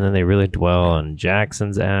second, and then they really dwell on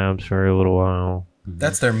Jackson's abs for a little while.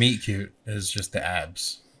 That's their meet cute. Is just the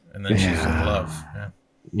abs, and then she's in love. Yeah.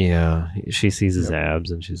 Yeah, she sees his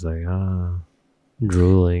abs and she's like,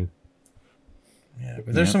 drooling. Yeah,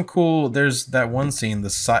 but there's some cool. There's that one scene.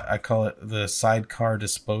 I call it the sidecar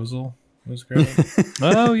disposal. It was great.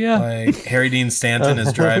 Oh yeah. Like Harry Dean Stanton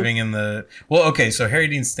is driving in the. Well, okay, so Harry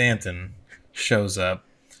Dean Stanton shows up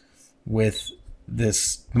with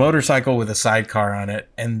this motorcycle with a sidecar on it,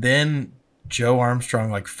 and then Joe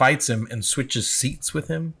Armstrong like fights him and switches seats with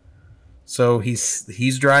him. So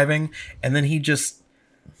he's driving, and then he just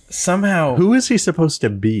somehow. Who is he supposed to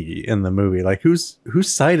be in the movie? Like whose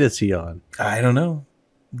side is he on? I don't know.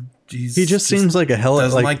 He just seems like a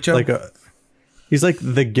he's like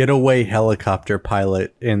the getaway helicopter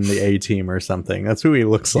pilot in the A-Team or something. That's who he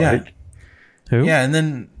looks like. Who? Yeah, and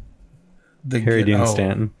then Harry Dean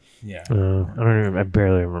Stanton. Yeah, I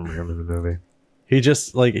barely remember him in the movie. He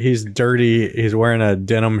just like he's dirty. He's wearing a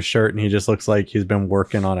denim shirt, and he just looks like he's been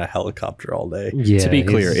working on a helicopter all day. Yeah, to be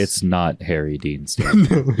clear, it's not Harry Dean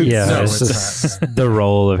Stanton. It's just the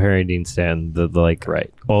role of Harry Dean Stanton, the like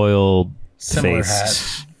oil similar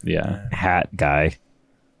faced hat, hat guy.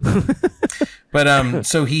 But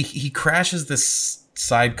so he crashes this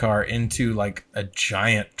sidecar into like a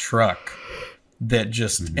giant truck that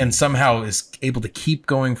just and somehow is able to keep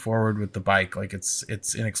going forward with the bike. Like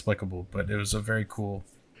it's inexplicable, but it was a very cool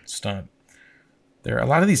stunt. A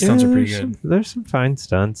lot of these stunts are pretty good. There's some fine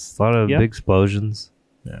stunts, a lot of big explosions.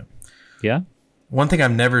 Yeah. One thing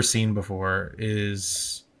I've never seen before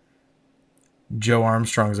is Joe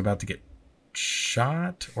Armstrong's about to get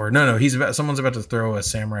shot, or someone's about to throw a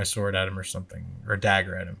samurai sword at him or something, or a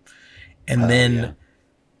dagger at him, and then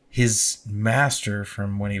his master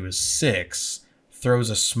from when he was 6 throws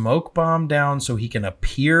a smoke bomb down so he can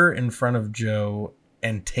appear in front of Joe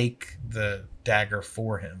and take the dagger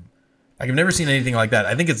for him. Like, I've never seen anything like that.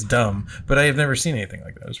 I think it's dumb, but I have never seen anything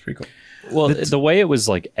like that. It was pretty cool. Well, the way it was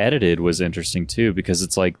like edited was interesting too, because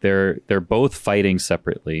it's like they're both fighting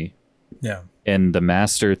separately. Yeah. And the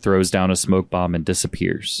master throws down a smoke bomb and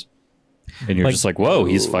disappears. And you're just like, whoa,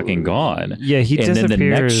 he's fucking gone. Yeah, he disappears. And then the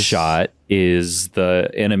next shot is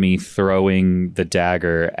the enemy throwing the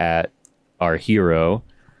dagger at our hero.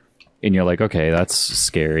 And you're like, okay, that's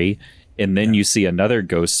scary. And then you see another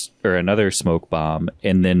ghost or another smoke bomb,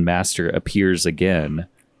 and then Master appears again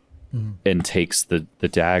and takes the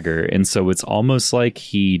dagger. And so it's almost like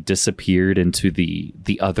he disappeared into the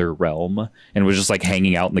other realm and was just like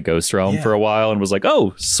hanging out in the ghost realm for a while and was like,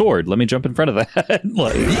 oh, sword, let me jump in front of that.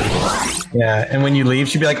 Like, yeah, and when you leave,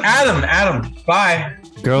 she'd be like, Adam, bye.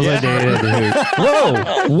 Girls I dated.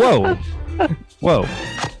 Whoa.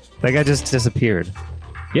 That guy just disappeared.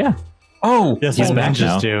 Yeah. Oh, yes, he's back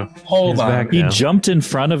now. Hold on. He jumped in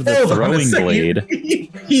front of the throwing blade.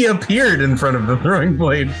 He appeared in front of the throwing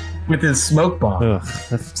blade with his smoke bomb. Ugh,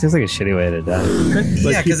 that seems like a shitty way to die.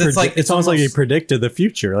 Yeah, because it's almost like he predicted the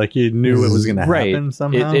future. Like he knew it was going to happen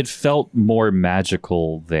somehow. It felt more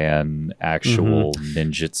magical than actual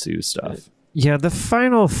ninjutsu stuff. Yeah, the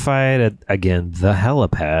final fight again, the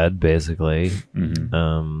helipad, basically,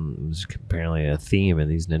 was apparently a theme in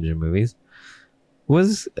these ninja movies,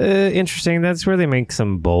 was interesting. That's where they make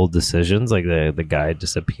some bold decisions, like the guy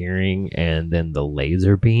disappearing and then the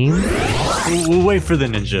laser beam. We'll wait for the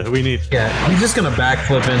ninja. We need. Yeah, he's just gonna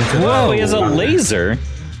backflip into. Whoa, he has a laser.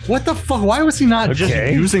 What the fuck? Why was he not just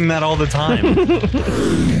using that all the time?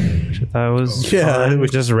 That was fun. We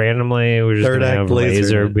just randomly we're just third gonna act have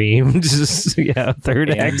laser beam. Just third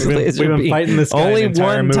act laser We've been beam. fighting this guy only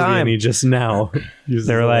one movie time. And he just now.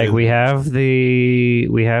 They're like, we have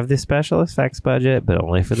the special effects budget, but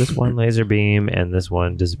only for this one laser beam and this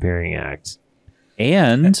one disappearing act.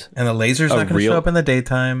 And the laser's not going to show up in the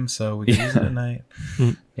daytime, so we can use it at night.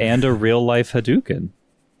 And a real life Hadouken.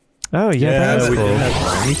 Oh yeah, that's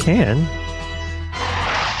cool. You can.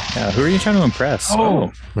 Yeah, who are you trying to impress?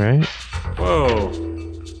 Oh, right. Whoa.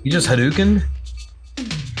 You just Hadouken?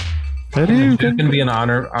 Hadouken be an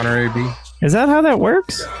honorary B. Is that how that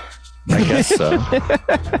works? I guess so.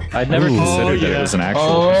 I'd never considered that it was an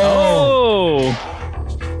actual.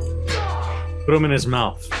 Put him in his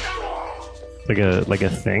mouth. Like a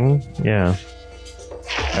thing? Yeah.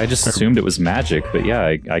 I just assumed it was magic, but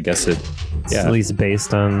yeah, I guess it. It's at least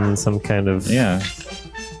based on some kind of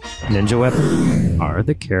ninja weapon. Are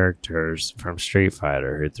the characters from Street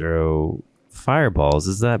Fighter who throw fireballs,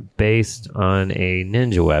 is that based on a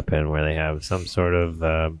ninja weapon where they have some sort of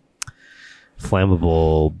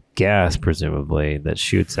flammable gas, presumably, that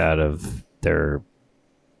shoots out of their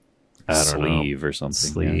sleeve or something?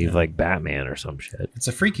 Sleeve, like Batman or some shit. It's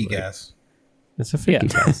a freaky gas. It's a freaky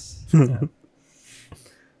gas.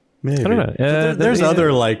 Maybe. I don't know. There's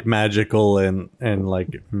other like magical and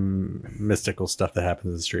like mystical stuff that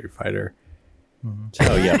happens in Street Fighter.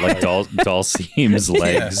 Oh yeah, like doll seams,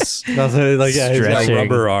 legs, like his like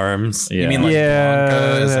rubber arms. You mean like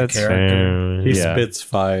Blanca as a character? He spits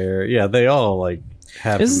fire. Yeah, they all like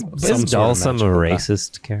have. Is Doll some magical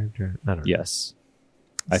racist character? I don't know. Yes,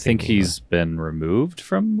 I think he's been removed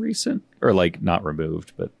from recent, or like not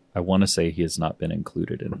removed, but I want to say he has not been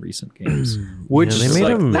included in recent games. Which they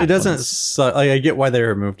made him it doesn't suck. Like, I get why they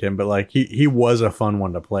removed him, but like he was a fun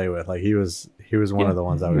one to play with. Like he was one of the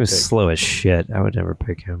ones I would He was pick. slow as shit. I would never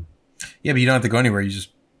pick him. Yeah, but you don't have to go anywhere. You just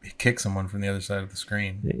kick someone from the other side of the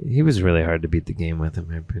screen. He was really hard to beat the game with, in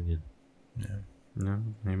my opinion. Yeah. No,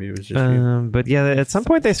 maybe it was just you. But yeah, at some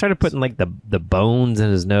point they started putting like the bones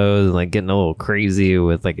in his nose and like getting a little crazy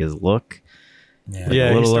with like his look. Yeah, Like, Yeah, a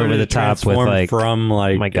he little started over the to top with transform like from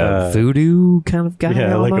like a voodoo kind of guy.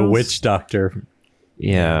 yeah, like a almost. witch doctor.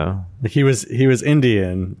 Yeah, Like he was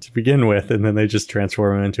Indian to begin with, and then they just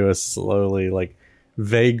transform him into a slowly like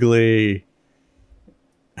vaguely.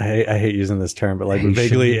 I hate using this term, but like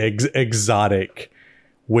vaguely exotic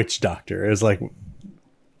witch doctor. It's like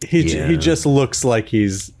he just looks like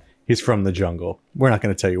he's from the jungle. We're not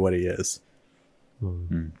going to tell you what he is.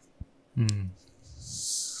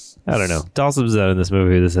 I don't know. Dawson's out in this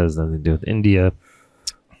movie. This has nothing to do with India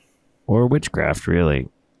or witchcraft, really.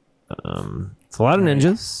 It's a lot of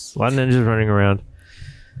ninjas. A lot of ninjas running around.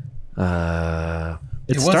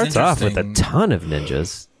 It starts off with a ton of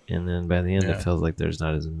ninjas, and then by the end it feels like there's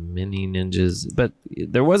not as many ninjas. But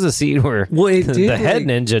there was a scene where the head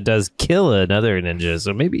ninja does kill another ninja,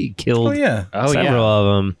 so maybe he killed several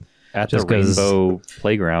of them. At the Rainbow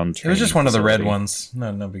Playground. It was just one of the red ones.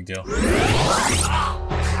 No big deal.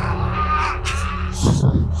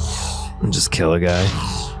 Just kill a guy.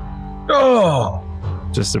 Oh!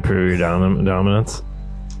 Just to prove your dominance.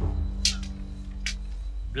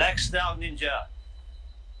 Black Snout Ninja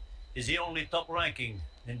is the only top-ranking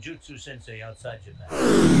ninjutsu sensei outside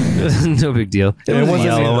Japan. No big deal. It wasn't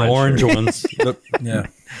yellow the and orange ones. Yeah.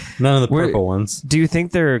 None of the purple ones. Do you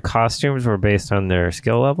think their costumes were based on their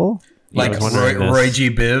skill level? Like Roy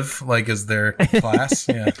G. Biv, like is their class?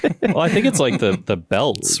 Yeah. Well, I think it's like the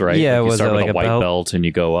belts, right? Yeah, like you was start it with like a a white belt? belt and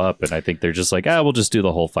you go up, and I think they're just like, we'll just do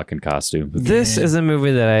the whole fucking costume. This is a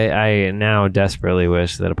movie that I now desperately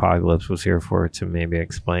wish that Apocalypse was here for, to maybe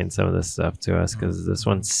explain some of this stuff to us, because this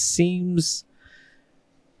one seems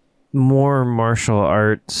more martial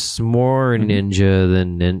arts, more ninja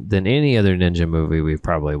than any other ninja movie we've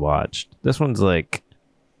probably watched. This one's like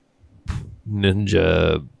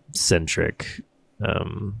ninja centric.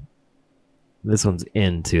 This one's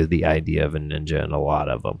into the idea of a ninja and a lot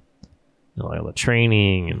of them, like all the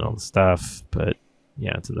training and all the stuff. But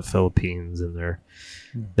yeah, it's in the Philippines and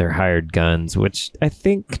they're hired guns, which I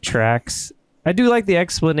think tracks. I do like the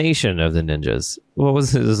explanation of the ninjas. What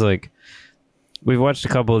was it? It was like, we've watched a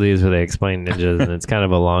couple of these where they explain ninjas, and it's kind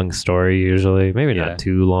of a long story usually. Maybe not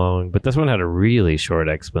too long, but this one had a really short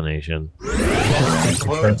explanation.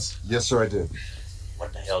 Yes, sir, I did.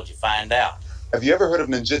 What the hell did you find out? Have you ever heard of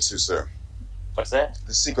ninjutsu, sir? What's that?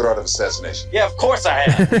 The secret art of assassination. Yeah, of course I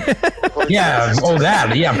have. Yeah,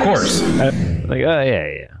 that. Yeah, of course. Like, oh,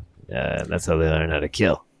 yeah. That's how they learn how to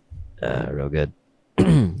kill. Real good.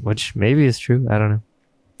 Which maybe is true. I don't know.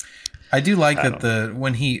 I do like that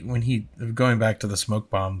when he going back to the smoke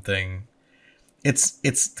bomb thing, it's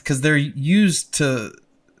because they're used so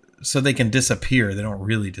they can disappear. They don't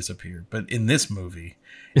really disappear, but in this movie,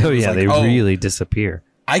 they really disappear.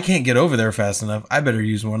 I can't get over there fast enough. I better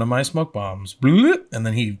use one of my smoke bombs. Bloop, and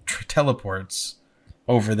then he teleports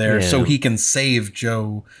over there so he can save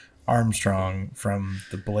Joe Armstrong from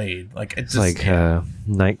the blade. Like it's like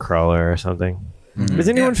Nightcrawler or something. Mm-hmm. Is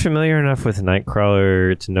anyone familiar enough with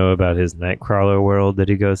Nightcrawler to know about his Nightcrawler world that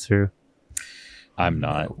he goes through? I'm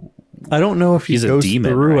not. I don't know if he goes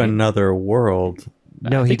demon, through right? another world.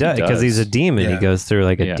 No, he does, because he's a demon. Yeah. He goes through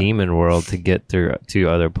like a demon world to get through to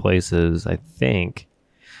other places, I think.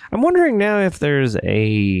 I'm wondering now if there's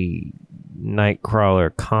a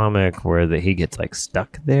Nightcrawler comic where he gets like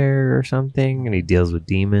stuck there or something, and he deals with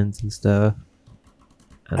demons and stuff.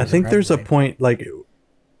 I think there's a point like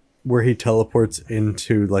where he teleports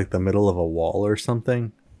into like the middle of a wall or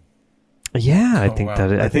something. Yeah, I think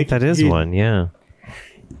that is one. Yeah,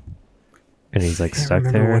 and he's like stuck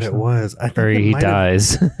there. What it was? I think he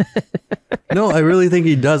dies. No, I really think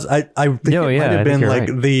he does. I think it might have been like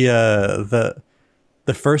right.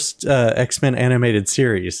 the first X-Men animated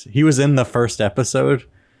series. He was in the first episode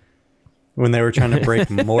when they were trying to break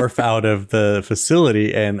Morph out of the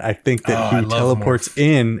facility, and I think that he teleports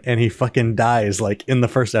in and he fucking dies like in the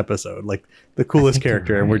first episode, like the coolest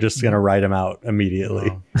character, and we're just gonna write him out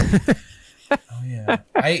immediately. Oh yeah,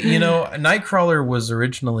 Nightcrawler was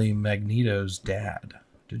originally Magneto's dad.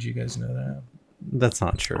 Did you guys know that? That's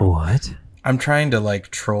not true. What? I'm trying to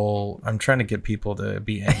troll. I'm trying to get people to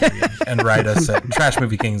be angry and write us at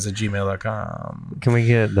trashmoviekings@gmail.com. Can we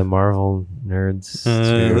get the Marvel nerds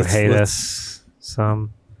to hate us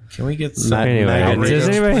some? Can we get some? Anyway, does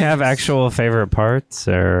anybody have actual favorite parts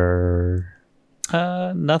or?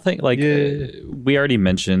 Nothing. Like we already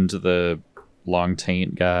mentioned the long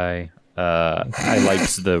taint guy. I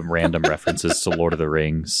liked the random references to Lord of the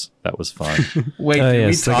Rings. That was fun. Wait,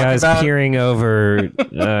 yes, the guy's peering over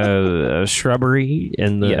shrubbery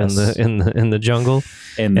in the jungle,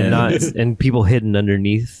 and people hidden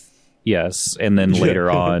underneath. Yes, and then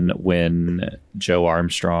later on, when Joe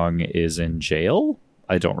Armstrong is in jail,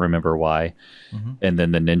 I don't remember why, and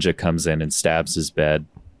then the ninja comes in and stabs his bed,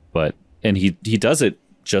 and he does it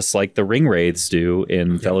just like the ring wraiths do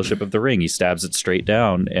in Fellowship of the Ring. He stabs it straight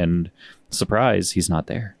down, and surprise, he's not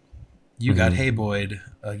there. You got Hey Boyd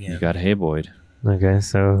again. You got Hey Boyd. Okay,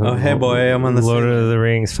 so hey boy, I'm on the Lord of the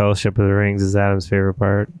Rings, Fellowship of the Rings is Adam's favorite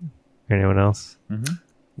part. Anyone else?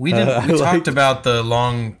 We didn't. We talked about the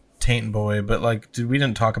long taint boy, but we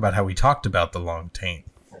didn't talk about how we talked about the long taint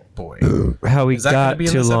boy. How we got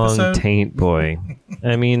to long taint boy.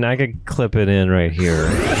 I mean, I could clip it in right here.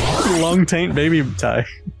 Long taint baby tie.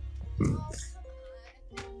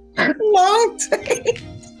 Long taint.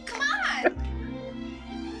 Come on.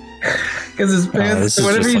 Because his pants. This is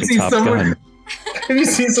Whenever just you like see Top someone, Gun. if you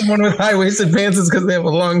see someone with high waisted pants, it's because they have a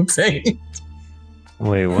long taint.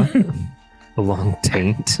 Wait, what? A long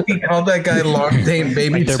taint? He called that guy long taint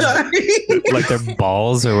baby tie. Like their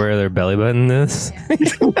balls are where their belly button is.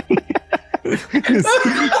 It's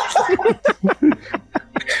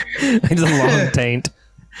a long taint.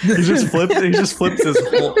 He just flips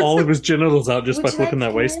all of his genitals out just by flipping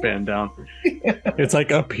that waistband down. It's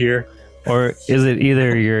like up here. Or is it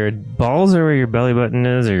either your balls are where your belly button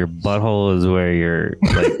is, or your butthole is where your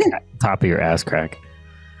top of your ass crack?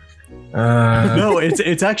 No,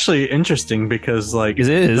 it's actually interesting because it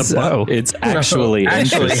is. It's actually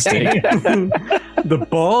interesting. The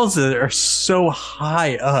balls are so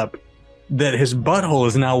high up that his butthole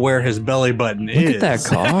is now where his belly button is. Look at that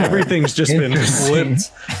car. Everything's just been flipped.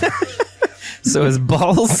 So his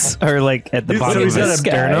balls are at the bottom of his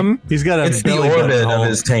sternum. He's got a It's the belly orbit butthole. of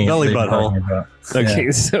his taint. Belly that you're butthole. talking about.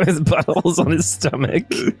 Okay, so his butthole's on his stomach.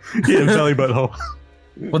 Yeah, belly butthole.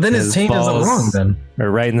 Well, then his taint isn't long then. Or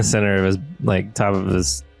right in the center of his top of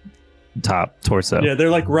his top torso. Yeah,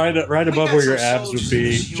 they're right above where your abs would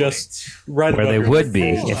be, just right where above they would be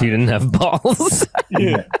if you didn't have balls.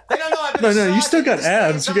 Yeah. No, you still got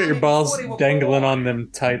abs. You got your balls dangling on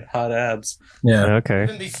them tight, hot abs. Yeah. Okay.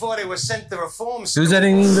 Even before they were sent to reform Who's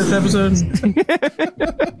editing this episode?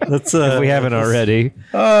 Let's if we haven't already.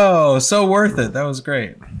 Oh, so worth it. That was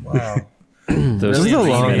great. Wow. It was a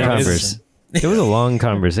long conversation. It was a long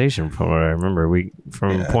conversation from what I remember.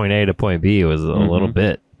 From point A to point B, it was a little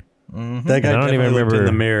bit. That guy definitely looked in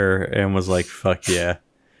the mirror and was like, "Fuck yeah."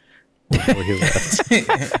 Before he left.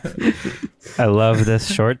 I love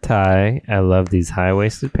this short tie. I love these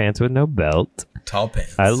high-waisted pants with no belt. Tall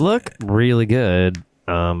pants. I look really good.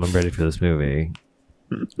 I'm ready for this movie.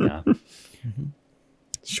 Yeah.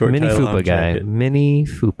 Short Mini tie, long Fupa guy. jacket. Mini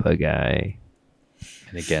Fupa guy.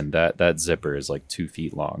 And again, that zipper is 2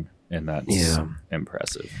 feet long, and that's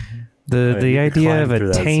impressive. The idea of climb a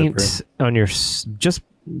through that taint zipper. on your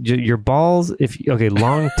your balls.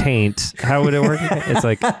 Long taint. How would it work? It's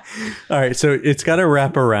like, all right, so it's got to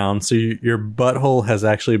wrap around, so your butthole has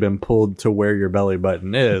actually been pulled to where your belly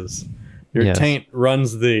button is. Your taint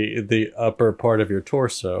runs the upper part of your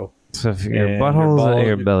torso. So if your butthole is at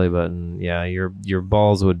your belly button, your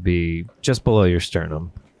balls would be just below your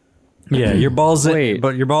sternum. Yeah, your balls.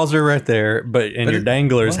 But your balls are right there. But your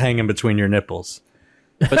dangler is hanging between your nipples.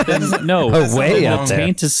 But then no, way the up there.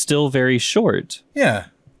 taint is still very short. Yeah.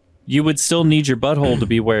 You would still need your butthole to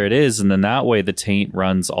be where it is, and then that way the taint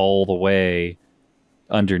runs all the way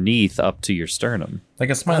underneath up to your sternum.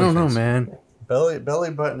 Like a smiley I don't know, face. man. Belly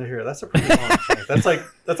button to here. That's a pretty long taint. That's like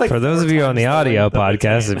For those of you on the audio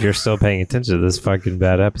podcast, if you're still paying attention to this fucking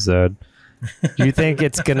bad episode, do you think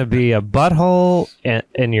it's going to be a butthole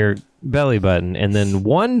and your belly button, and then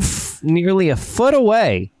nearly a foot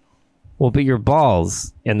away will be your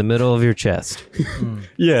balls in the middle of your chest?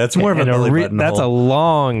 Yeah, it's more of a belly button that's a hole.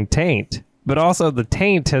 long taint. But also the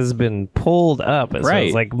taint has been pulled up. So Right.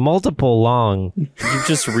 it's like multiple long. You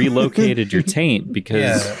just relocated your taint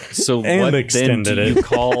because so And what then extended do it. you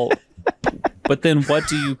call? But then what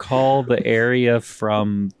do you call the area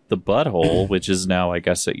from the butthole, which is now I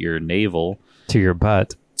guess at your navel, To your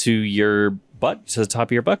butt. to your butt, to the top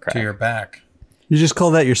of your butt crack? To your back. You just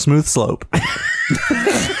call that your smooth slope.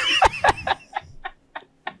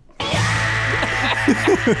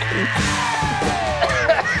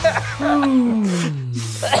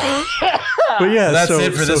 But yeah, that's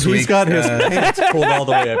it for this week. He's got his pants pulled all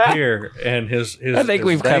the way up here, and his I think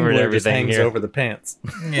we've covered everything hangs here. over the pants.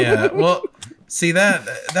 Yeah, well, see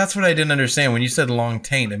that's what I didn't understand when you said long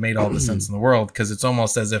taint. It made all the sense in the world because it's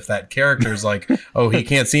almost as if that character's like, oh, he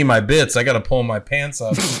can't see my bits. I got to pull my pants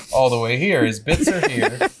up all the way here. His bits are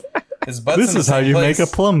here. His butt's This in the is how same you place. make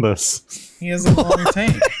a plumbus. He has a long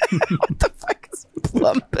taint. What the fuck is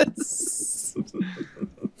plumbus?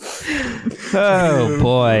 Oh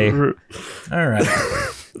boy! All right.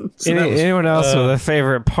 So anyone else with a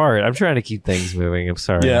favorite part? I'm trying to keep things moving. I'm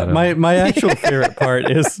sorry. Yeah, my actual favorite part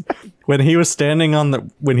is when he was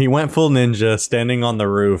when he went full ninja, standing on the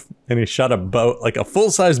roof, and he shot a bow, like a full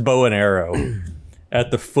size bow and arrow, at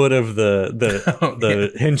the foot of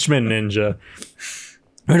the henchman ninja.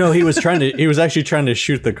 Or no, he was actually trying to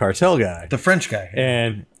shoot the cartel guy, the French guy,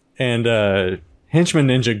 and henchman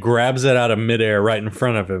ninja grabs it out of midair right in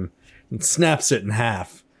front of him and snaps it in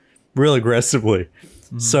half, real aggressively.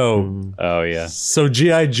 So, So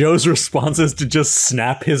G.I. Joe's response is to just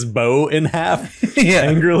snap his bow in half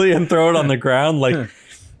angrily and throw it on the ground, like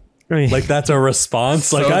that's a response.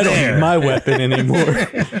 So like I don't need my weapon anymore.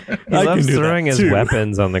 He loves throwing his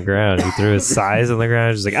weapons on the ground. He threw his size on the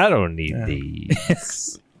ground. He's like, I don't need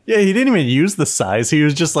these. Yeah, he didn't even use the size. He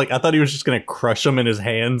was just like, I thought he was just gonna crush them in his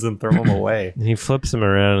hands and throw them away. And he flips them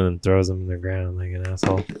around and throws them on the ground like an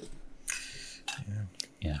asshole.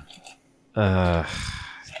 Yeah.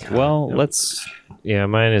 Well, let's. Yeah,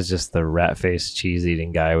 mine is just the rat-faced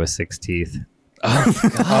cheese-eating guy with 6 teeth.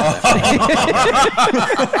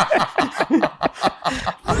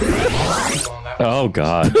 Oh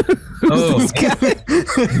God! Oh, this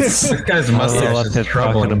guy's mustache is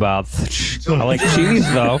troubling. About. I like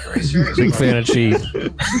cheese though. Big fan of cheese.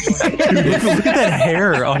 Look at that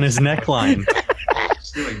hair on his neckline.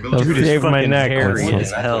 I'll shave my neck.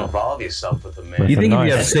 As hell. Involve yourself with a man. You think if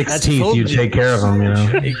you have 6 teeth, you'd take care of them, you know?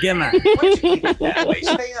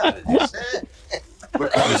 Stay out of this, huh?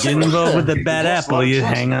 Get involved with the bad apple, you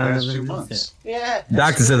hang on. Yeah.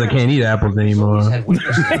 Doctor says I can't eat apples anymore.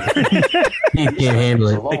 He can't handle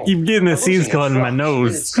it. I keep getting the seeds caught in my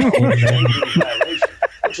nose.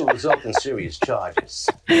 Which will result in serious charges.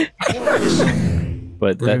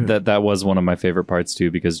 But that was one of my favorite parts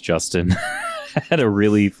too, because Justin had a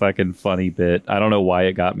really fucking funny bit. I don't know why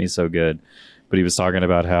it got me so good, but he was talking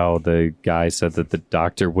about how the guy said that the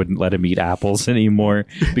doctor wouldn't let him eat apples anymore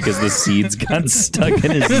because the seeds got stuck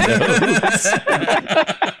in his nose.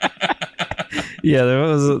 Yeah, there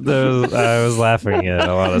was. I was laughing at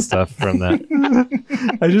a lot of stuff from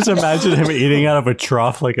that. I just imagine him eating out of a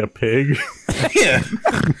trough like a pig. Yeah.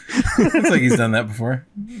 It's like he's done that before.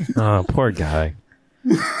 Oh, poor guy.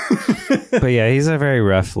 But yeah, he's a very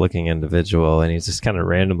rough-looking individual, and he's just kind of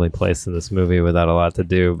randomly placed in this movie without a lot to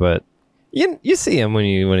do. But you see him when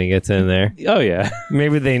he gets in there. Oh yeah,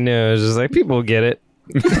 maybe they know. It's just like people will get it.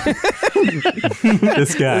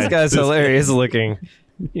 This guy's hilarious looking.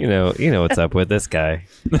 You know what's up with this guy.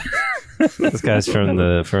 This guy's from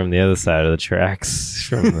the other side of the tracks,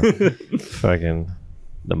 from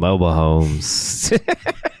the mobile homes.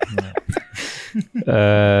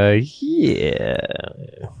 Yeah.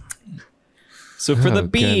 So for the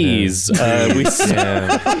bees,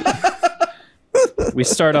 we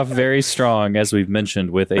start off very strong, as we've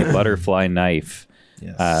mentioned, with a butterfly knife.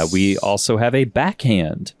 Yes. We also have a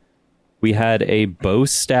backhand. We had a bow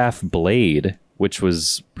staff blade, which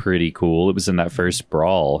was pretty cool. It was in that first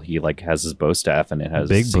brawl. He has his bow staff and it has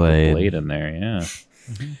big a blade in there. Yeah.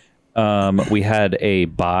 Mm-hmm. We had a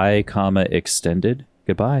by, extended.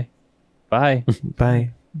 Goodbye. Bye.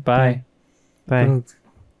 Bye. Bye. Bye.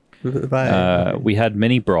 Bye. We had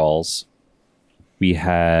mini brawls. We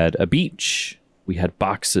had a beach. We had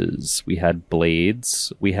boxes. We had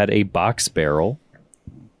blades. We had a box barrel.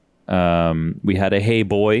 We had a hay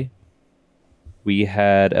boy. We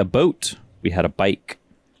had a boat. We had a bike.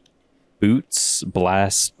 Boots,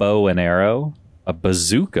 blast, bow, and arrow. A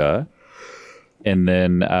bazooka. And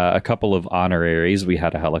then a couple of honoraries. We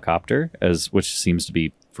had a helicopter, which seems to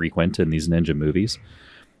be frequent in these ninja movies.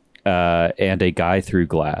 And a guy through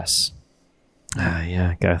glass.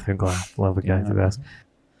 Yeah, guy through glass. Love a guy through glass.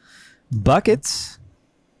 Buckets.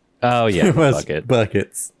 Oh yeah,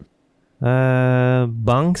 buckets.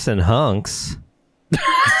 Bunks and hunks.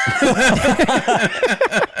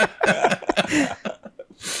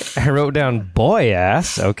 I wrote down boy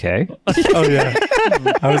ass. Okay. Oh yeah.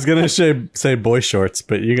 I was gonna say boy shorts,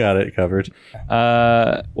 but you got it covered.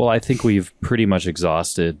 Well, I think we've pretty much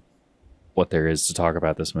exhausted what there is to talk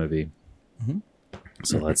about this movie. Mm-hmm.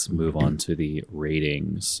 So let's move on to the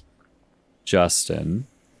ratings. Justin,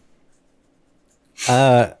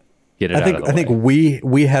 I think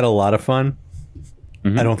we had a lot of fun.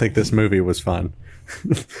 Mm-hmm. I don't think this movie was fun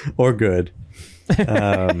or good.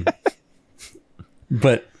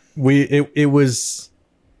 But it was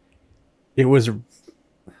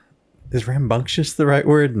is rambunctious the right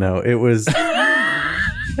word? No, it was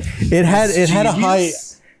it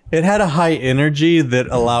had a high energy that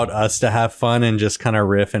allowed us to have fun and just kind of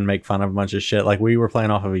riff and make fun of a bunch of shit. Like, we were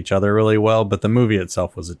playing off of each other really well, but the movie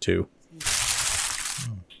itself was a 2.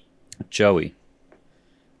 Joey.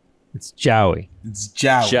 It's Joey. It's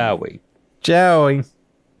Joey. Joey. Joey.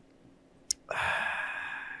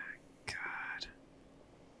 God.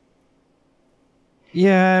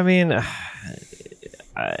 Yeah, I mean,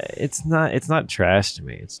 it's not trash to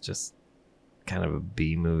me. It's just kind of a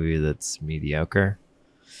B movie that's mediocre.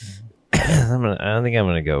 I don't think I'm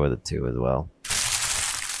gonna go with a 2 as well.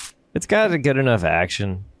 It's got a good enough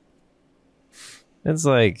action. It's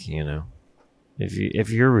like, you know, if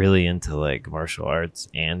you're really into like martial arts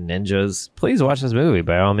and ninjas, please watch this movie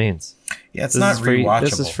by all means. Yeah, it's not rewatchable.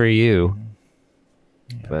 This is for you.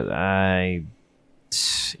 Yeah. But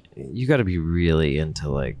you got to be really into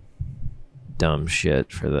like dumb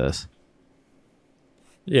shit for this.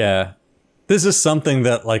 Yeah. This is something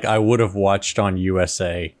that like I would have watched on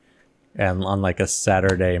USA and on like a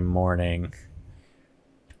Saturday morning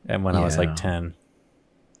and when I was like 10.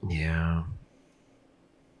 Yeah.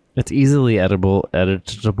 It's easily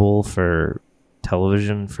editable for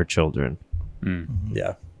television for children. Mm.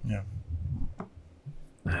 Yeah. Yeah.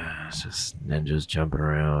 It's just ninjas jumping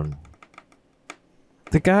around.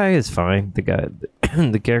 The guy is fine.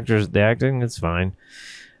 The characters, the acting is fine.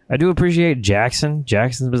 I do appreciate Jackson.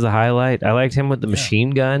 Jackson was the highlight. I liked him with the machine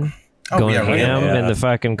gun. Going ham in the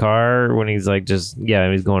fucking car when he's like he's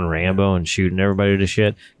going Rambo and shooting everybody to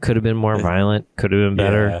shit. Could have been more violent. Could have been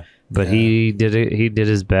better. But he did it. He did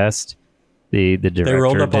his best. The director, they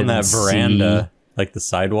rolled up on that veranda, like the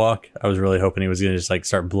sidewalk. I was really hoping he was gonna just like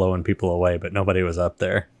start blowing people away, but nobody was up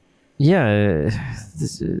there. Yeah,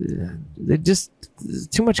 they just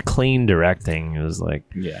too much clean directing. It was like,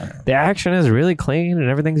 the action is really clean and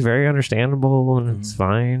everything's very understandable and it's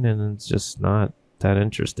fine and it's just not that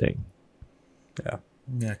interesting. Yeah,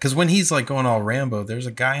 because when he's like going all Rambo, there's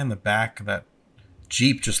a guy in the back of that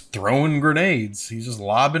Jeep just throwing grenades. He's just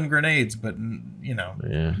lobbing grenades, but you know,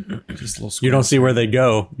 just little. You don't see where they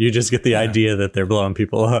go. You just get the idea that they're blowing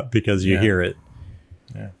people up because you hear it.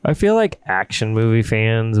 Yeah. I feel like action movie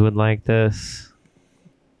fans would like this.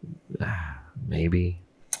 Maybe.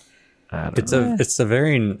 It's a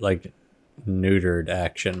very like neutered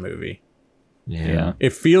action movie. Yeah.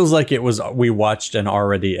 It feels like we watched an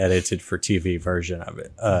already edited for TV version of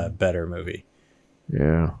it. Better movie.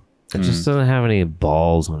 Yeah. It just doesn't have any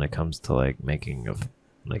balls when it comes to like making a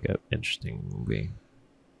interesting movie.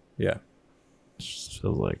 Yeah. It just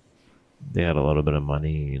feels like they had a little bit of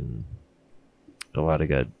money and a lot of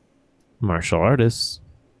good martial artists.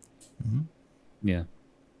 Mm-hmm. Yeah.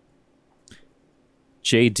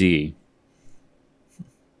 JD.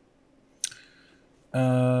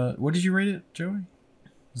 What did you rate it, Joey?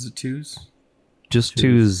 Is it 2s? Just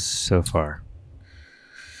 2s so far.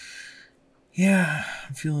 Yeah,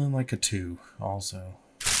 I'm feeling like a 2 also.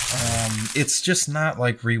 It's just not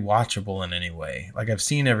like rewatchable in any way. Like I've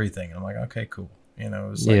seen everything and I'm like, okay, cool. You know,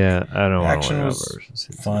 it was like, I don't. Action was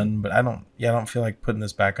fun, but I don't feel like putting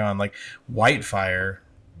this back on. Like Whitefire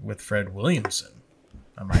with Fred Williamson.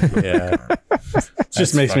 I'm like, it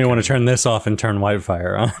just makes me want to turn this off and turn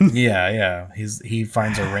Whitefire on. Yeah. He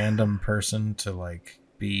finds a random person to like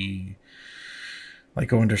be like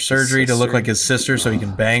go under surgery to look like his sister so he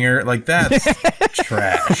can bang her. Like that's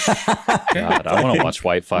trash. God, I want to watch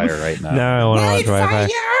Whitefire right now. No, I want to watch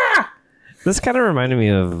Whitefire. This kind of reminded me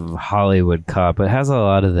of Hollywood Cop. It has a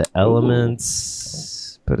lot of the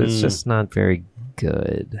elements, but it's just not very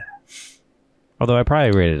good. Although I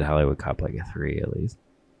probably rated Hollywood Cop like a 3 at least.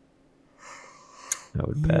 I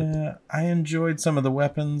would bet. Yeah, I enjoyed some of the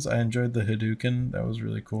weapons. I enjoyed the Hadouken. That was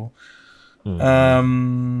really cool.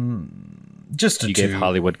 Just a 2. You gave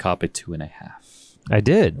Hollywood Cop a 2.5. I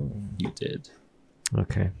did. You did.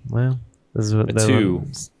 Okay. Well, this is what a 2.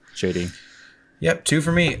 JD. Yep, 2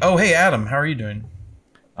 for me. Oh, hey Adam, how are you doing?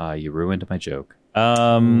 You ruined my joke.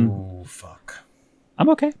 Oh fuck. I'm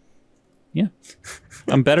okay. Yeah.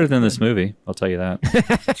 I'm better than this movie, I'll tell you that.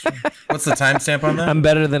 What's the timestamp on that? I'm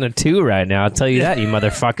better than a 2 right now. I'll tell you that, you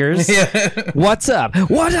motherfuckers. What's up?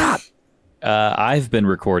 What up? I've been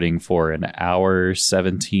recording for an hour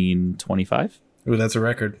 17:25. Ooh, that's a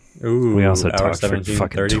record. Ooh, we also talked for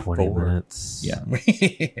fucking 20 minutes. Yeah.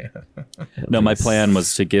 No, my plan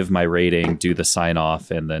was to give my rating, do the sign off,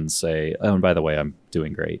 and then say, oh, and by the way, I'm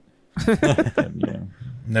doing great. And,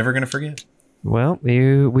 Never gonna forget. Well,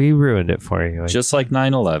 we ruined it for you. Just like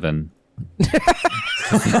 9/11.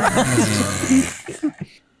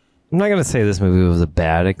 I'm not going to say this movie was a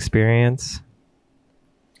bad experience,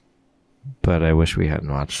 but I wish we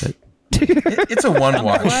hadn't watched it. It's a one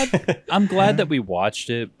watch. I'm glad that we watched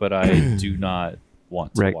it, but I do not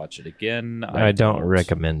want to watch it again. I don't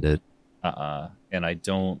recommend it. And I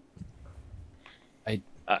don't.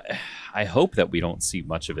 I hope that we don't see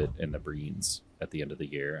much of it in the Breens at the end of the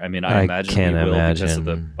year. I mean, I imagine we will because of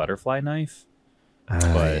the butterfly knife.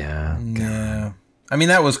 But yeah. I mean,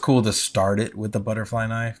 that was cool to start it with the butterfly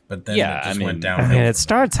knife, but then it just went downhill. I mean, it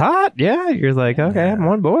starts hot. Yeah, you're like, okay, I'm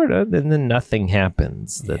on board. And then nothing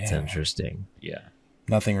happens that's interesting. Yeah.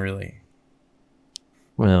 Nothing really.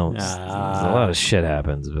 Well, a lot of shit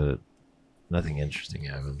happens, but nothing interesting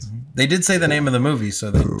happens. They did say the name of the movie,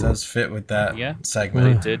 so that does fit with that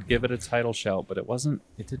segment. They did give it a title shout, but it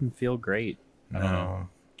didn't feel great. No.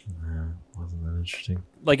 Wasn't that interesting?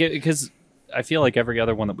 Like, because I feel like every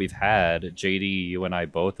other one that we've had, JD, you and I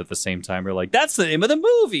both at the same time were like, that's the name of the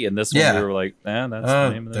movie. And this one we were like, that's the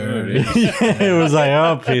name of the movie. It was like,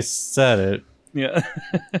 oh, he said it. Yeah.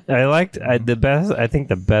 I think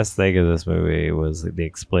the best thing of this movie was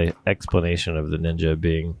the explanation of the ninja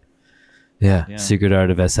being secret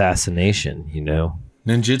art of assassination,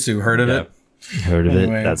 Ninjutsu, heard of it? Heard of it.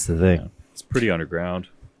 That's the thing. Yeah. It's pretty underground.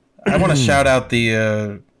 I want to shout out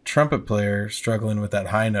the trumpet player struggling with that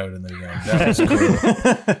high note in the beginning. That was cool.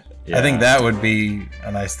 I think that would be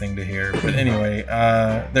a nice thing to hear. But anyway,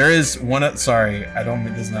 there is one. Sorry, I don't.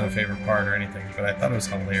 This is not a favorite part or anything, but I thought it was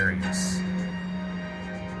hilarious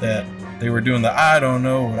that they were doing the "I don't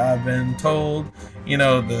know what I've been told,"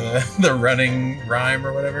 the running rhyme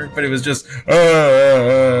or whatever. But it was just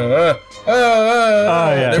oh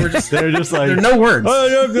yeah. They were just like there are no words.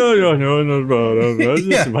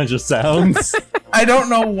 Just a bunch of sounds. I don't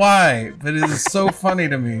know why, but it is so funny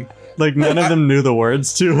to me. Like none of them knew the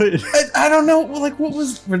words to it. I don't know. Like what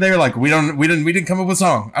was? Were they like we didn't come up with a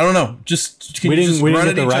song? I don't know. We didn't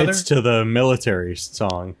get the rights to the military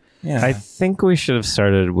song. Yeah. I think we should have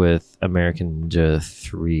started with American Ninja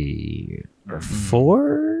 3 or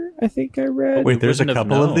 4. I think I read. Wait, there's a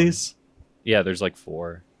couple of these. Yeah, there's like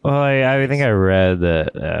 4. Well, I think I read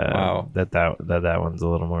that that one's a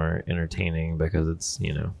little more entertaining because it's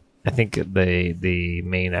I think the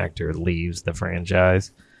main actor leaves the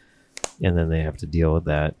franchise, and then they have to deal with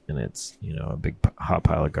that, and it's a big hot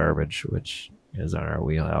pile of garbage, which is on our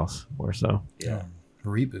wheelhouse more so. Yeah,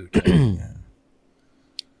 reboot.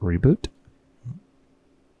 Reboot.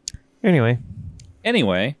 Anyway,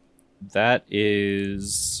 that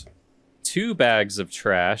is 2 bags of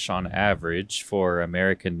trash on average for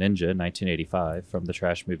American Ninja 1985 from the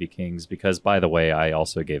Trash Movie Kings. Because, by the way, I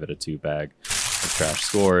also gave it a 2 bag of trash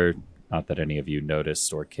score. Not that any of you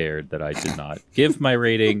noticed or cared that I did not give my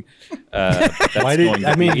rating. You're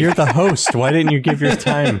the host. Why didn't you give your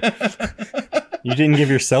time? You didn't give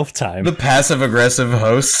yourself time. The passive-aggressive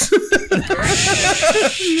host.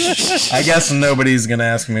 I guess nobody's gonna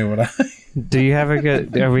ask me what I. Do you have a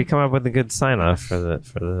good? Have we come up with a good sign-off for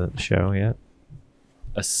the show yet?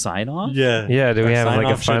 A sign-off? Yeah. Yeah. Do we have like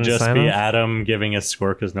a fun should just sign-off? be Adam giving a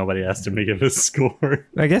score because nobody asked him to give a score.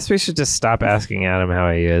 I guess we should just stop asking Adam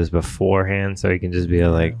how he is beforehand, so he can just be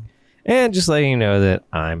like, and just letting you know that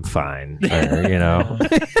I'm fine, or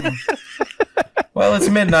Well, it's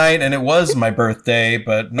midnight and it was my birthday,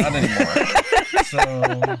 but not anymore.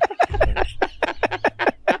 So.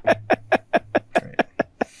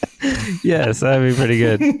 Yes, that'd be pretty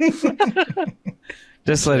good.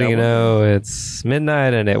 Just letting you know it's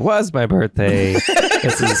midnight and it was my birthday.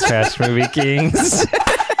 This is Trash Movie Kings.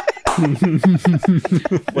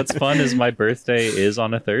 What's fun is my birthday is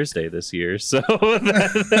on a Thursday this year, so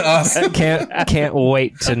awesome. Can't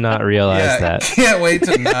wait to not realize that. Can't wait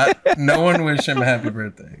to not. No one wish him a happy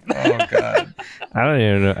birthday. Oh God. I don't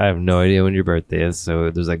even know. I have no idea when your birthday is, so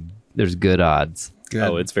there's good odds. Good.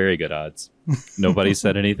 Oh, it's very good odds. Nobody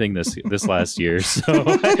said anything this last year,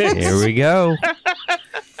 so here we go.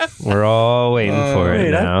 We're all waiting for it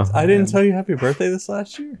now. I didn't tell you happy birthday this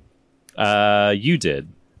last year. You did.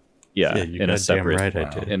 Yeah, in a separate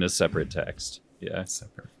in a separate text. Yeah,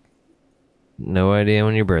 separate. No idea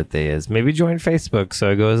when your birthday is. Maybe join Facebook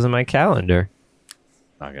so it goes in my calendar.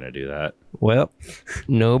 Not gonna do that. Well,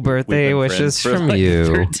 no birthday wishes from you.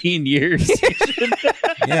 13 years.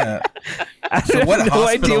 Yeah. So what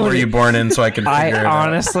hospital were you born in so I can figure it out? I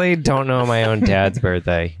honestly don't know my own dad's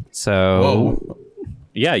birthday. So whoa.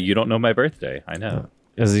 Yeah, you don't know my birthday. I know.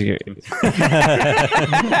 This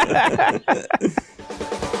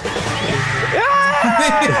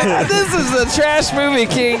is the Trash Movie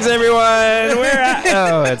Kings, everyone. We're at.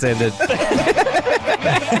 Oh, that's ended.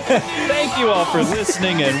 Thank you all for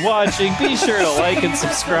listening and watching. Be sure to like and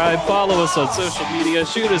subscribe. Follow us on social media.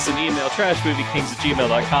 Shoot us an email,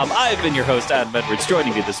 trashmoviekings@gmail.com. I've been your host, Adam Edwards.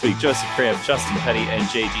 Joining me this week, Joseph Cram, Justin Petty, and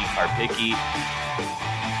JG Karpicki.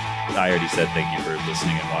 I already said thank you for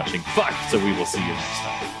listening and watching. Fuck! So we will see you next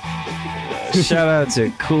time. Shout out to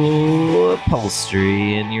cool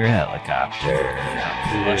upholstery in your helicopter.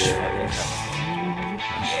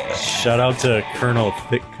 Shout out to Colonel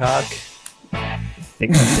Thickcock.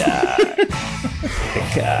 Thickcock.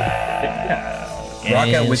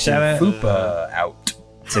 Rock out with your shout out fupa out.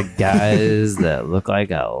 to guys that look like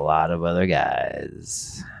a lot of other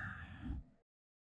guys.